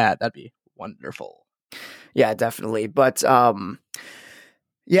help me with that. That'd be wonderful. Yeah, definitely. But Tyler,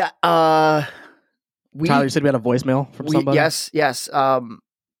 you said we had a voicemail from somebody. Yes.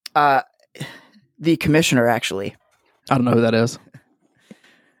 The commissioner, actually. I don't know who that is.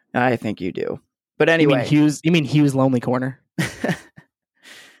 I think you do. But anyway, you mean Hughes Lonely Corner?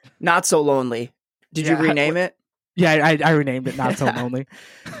 Not so lonely. Did you rename it? Yeah, I renamed it. Not so lonely.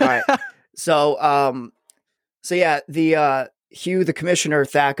 All right. So yeah, the Hugh, the commissioner,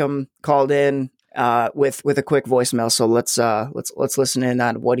 Thackham, called in with a quick voicemail. So let's listen in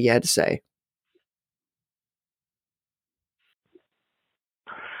on what he had to say.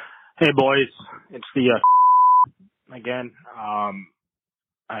 Hey boys, it's the again.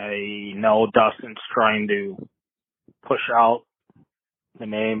 I know Dustin's trying to push out the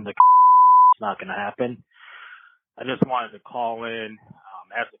name. It's not going to happen. I just wanted to call in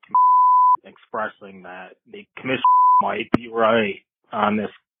as a expressing that the commission might be right on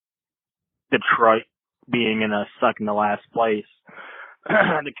this Detroit being in a second to last place. The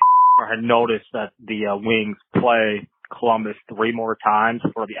commissioner had noticed that the Wings play Columbus 3 more times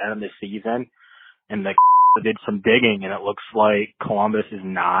before the end of the season, and the did some digging, and it looks like Columbus is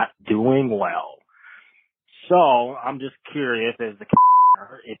not doing well. So I'm just curious, as the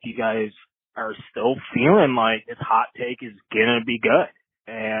commissioner, if you guys are still feeling like this hot take is gonna be good.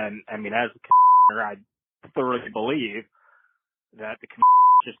 And I mean, as the commissioner, I thoroughly believe that the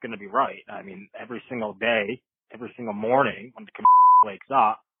commissioner is just gonna be right. I mean, every single day, every single morning when the commissioner wakes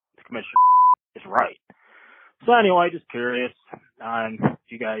up, the commissioner is right. So anyway, just curious on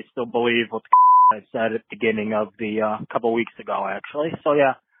if you guys still believe what the I said at the beginning of the couple weeks ago, actually. So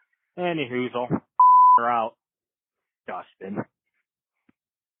yeah, any hoozle, out, Dustin.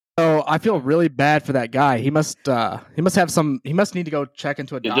 So I feel really bad for that guy. He must have some. He must need to go check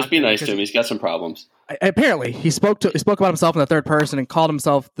into a doctor. Just be nice to him. He's got some problems. Apparently, he spoke about himself in the third person and called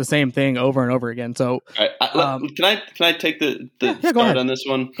himself the same thing over and over again. So, right. Can I take the start on this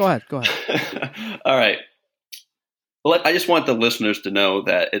one? Go ahead. All right. I just want the listeners to know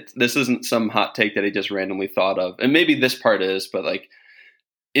that this isn't some hot take that he just randomly thought of. And maybe this part is, but like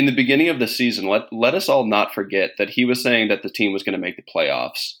in the beginning of the season, let us all not forget that he was saying that the team was going to make the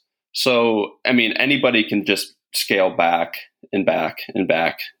playoffs. So, I mean, anybody can just scale back and back and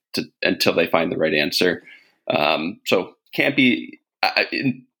back until they find the right answer. So can't be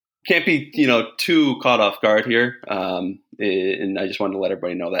too caught off guard here. And I just wanted to let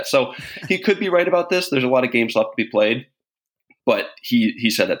everybody know that. So he could be right about this. There's a lot of games left to be played, but he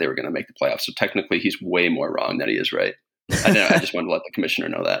said that they were going to make the playoffs. So technically he's way more wrong than he is right. I just wanted to let the commissioner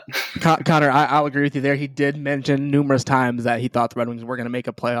know that. Connor, I'll agree with you there. He did mention numerous times that he thought the Red Wings were going to make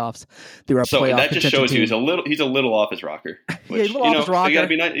a playoffs. They were a playoff that just shows team. he's a little off his rocker. Which, he's a little off his rocker. You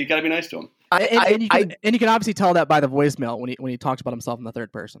got to be nice to him. And you can obviously tell that by the voicemail when he talks about himself in the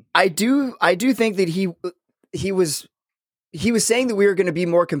third person. I do think that he was saying that we were going to be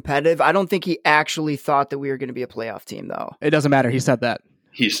more competitive. I don't think he actually thought that we were going to be a playoff team, though. It doesn't matter. He said that.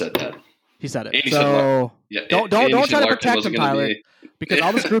 He said that. He said it. Andy so don't try to protect him, Tyler, because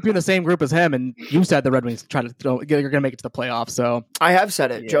I'll just group you in the same group as him. And you said the Red Wings you're going to make it to the playoffs. So I have said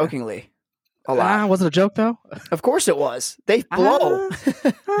it jokingly a lot. Was it a joke though? Of course it was. They blow.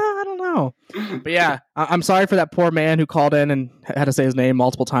 I don't know, but yeah, I'm sorry for that poor man who called in and had to say his name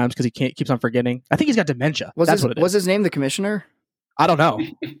multiple times because he keeps on forgetting. I think he's got dementia. Was his name the commissioner? I don't know.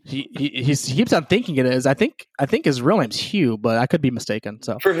 He keeps on thinking it is. I think his real name's Hugh, but I could be mistaken.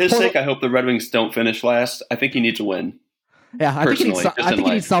 So for his sake, I hope the Red Wings don't finish last. I think he needs a win. Yeah, I think he needs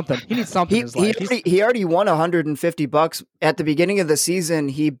something. He needs something in his life. He already won $150 at the beginning of the season.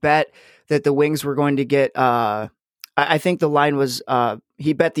 He bet that the Wings were going to get. I think the line was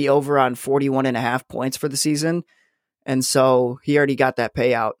he bet the over on 41.5 points for the season, and so he already got that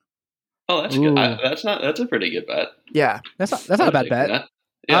payout. Oh, that's good. That's a pretty good bet. Yeah, that's not a bad bet.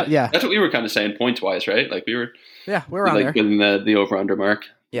 Yeah, that's what we were kind of saying points wise, right? Like we were on there within the over under mark.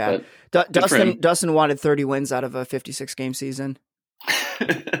 Yeah, Dustin wanted 30 wins out of a 56 game season. Do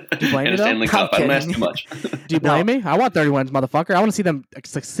you blame me though? Stanley Cup. I don't ask too much. Do you blame me? I want 30 wins, motherfucker. I want to see them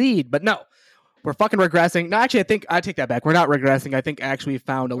succeed, but no. We're fucking regressing. No, actually, I think I take that back. We're not regressing. I think actually we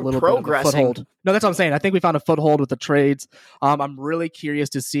found a little bit of a foothold. No, that's what I'm saying. I think we found a foothold with the trades. I'm really curious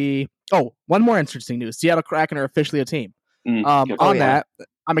to see. Oh, one more interesting news: Seattle Kraken are officially a team. That,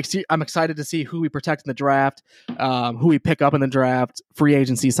 I'm excited to see who we protect in the draft, who we pick up in the draft, free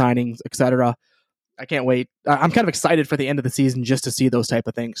agency signings, etc. I can't wait. I'm kind of excited for the end of the season just to see those type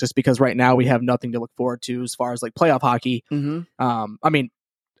of things, just because right now we have nothing to look forward to as far as like playoff hockey. Mm-hmm. I mean,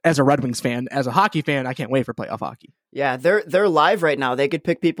 as a Red Wings fan, as a hockey fan, I can't wait for playoff hockey. Yeah, they're live right now. They could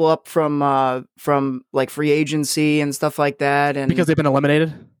pick people up from like free agency and stuff like that, and Because they've been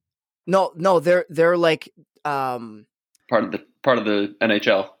eliminated. no, they're like part of the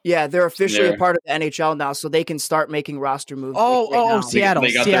NHL. Yeah, they're officially They're- a part of the NHL now, so they can start making roster moves. Oh, right now. Seattle.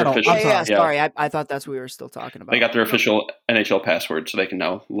 They got their Seattle. official- I'm sorry. Sorry, I thought that's what we were still talking about. They got their official NHL password, so they can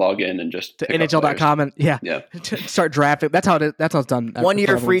now log in and just To pick up players. NHL.com and yeah, Yeah. start drafting. That's how it's done. 1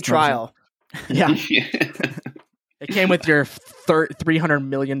 year free trial. Yeah, it came with your $300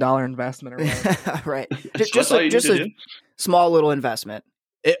 million investment or whatever. Right. That's Just all you a need to do. small little investment.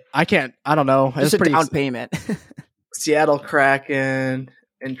 I don't know. Just It's a pretty down payment. Seattle Kraken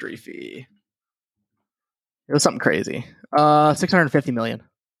entry fee. It was something crazy. $650 million.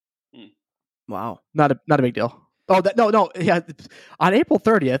 Wow. Not a big deal. Oh, no. Yeah, on April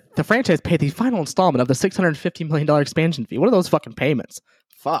 30th, the franchise paid the final installment of the $650 million expansion fee. What are those fucking payments?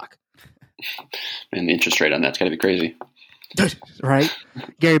 Fuck. And the interest rate on that's got to be crazy. Right?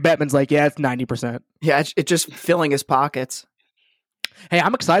 Gary Bettman's like, yeah, it's 90%. Yeah, it's just filling his pockets. Hey,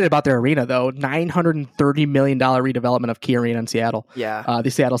 I'm excited about their arena, though. $930 million redevelopment of Key Arena in Seattle. Yeah. The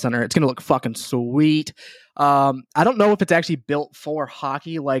Seattle Center. It's going to look fucking sweet. I don't know if it's actually built for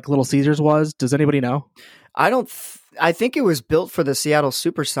hockey like Little Caesars was. Does anybody know? I think it was built for the Seattle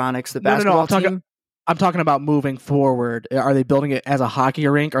Supersonics, the basketball team. I'm talking about moving forward. Are they building it as a hockey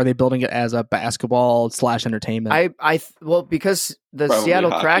rink? Or are they building it as a basketball / entertainment? Well, because the Probably Seattle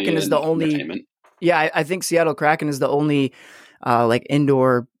hockey Kraken is and the only. entertainment. Yeah, I think Seattle Kraken is the only like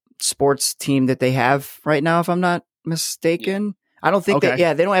indoor sports team that they have right now, if I'm not mistaken. I don't think Okay.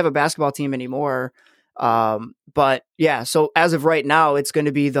 they don't have a basketball team anymore. But yeah, so as of right now, it's going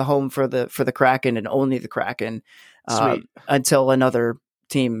to be the home for the Kraken and only the Kraken Sweet. until another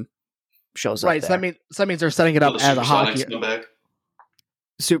team shows up. Right. So that means they're setting it up as a hockey.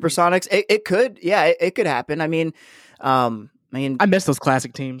 Supersonics. It could, it could happen. I mean, I miss those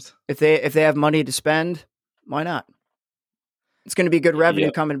classic teams. if they have money to spend, why not? It's going to be good revenue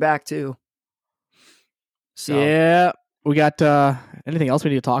Yep. coming back too. So Yeah. We got anything else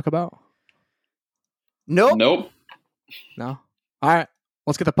we need to talk about? nope. Nope. No. All right.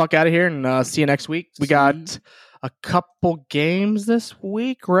 Let's get the puck out of here and see you next week. We got a couple games this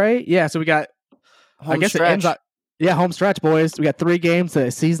week, right? Yeah. So we got. Home I guess stretch. it ends on. Yeah, home stretch, boys. We got 3 games. The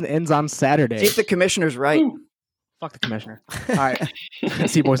season ends on Saturday. See if the commissioner's right. Fuck the commissioner. All right.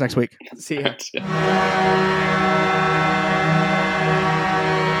 See you boys next week. See ya. Yeah.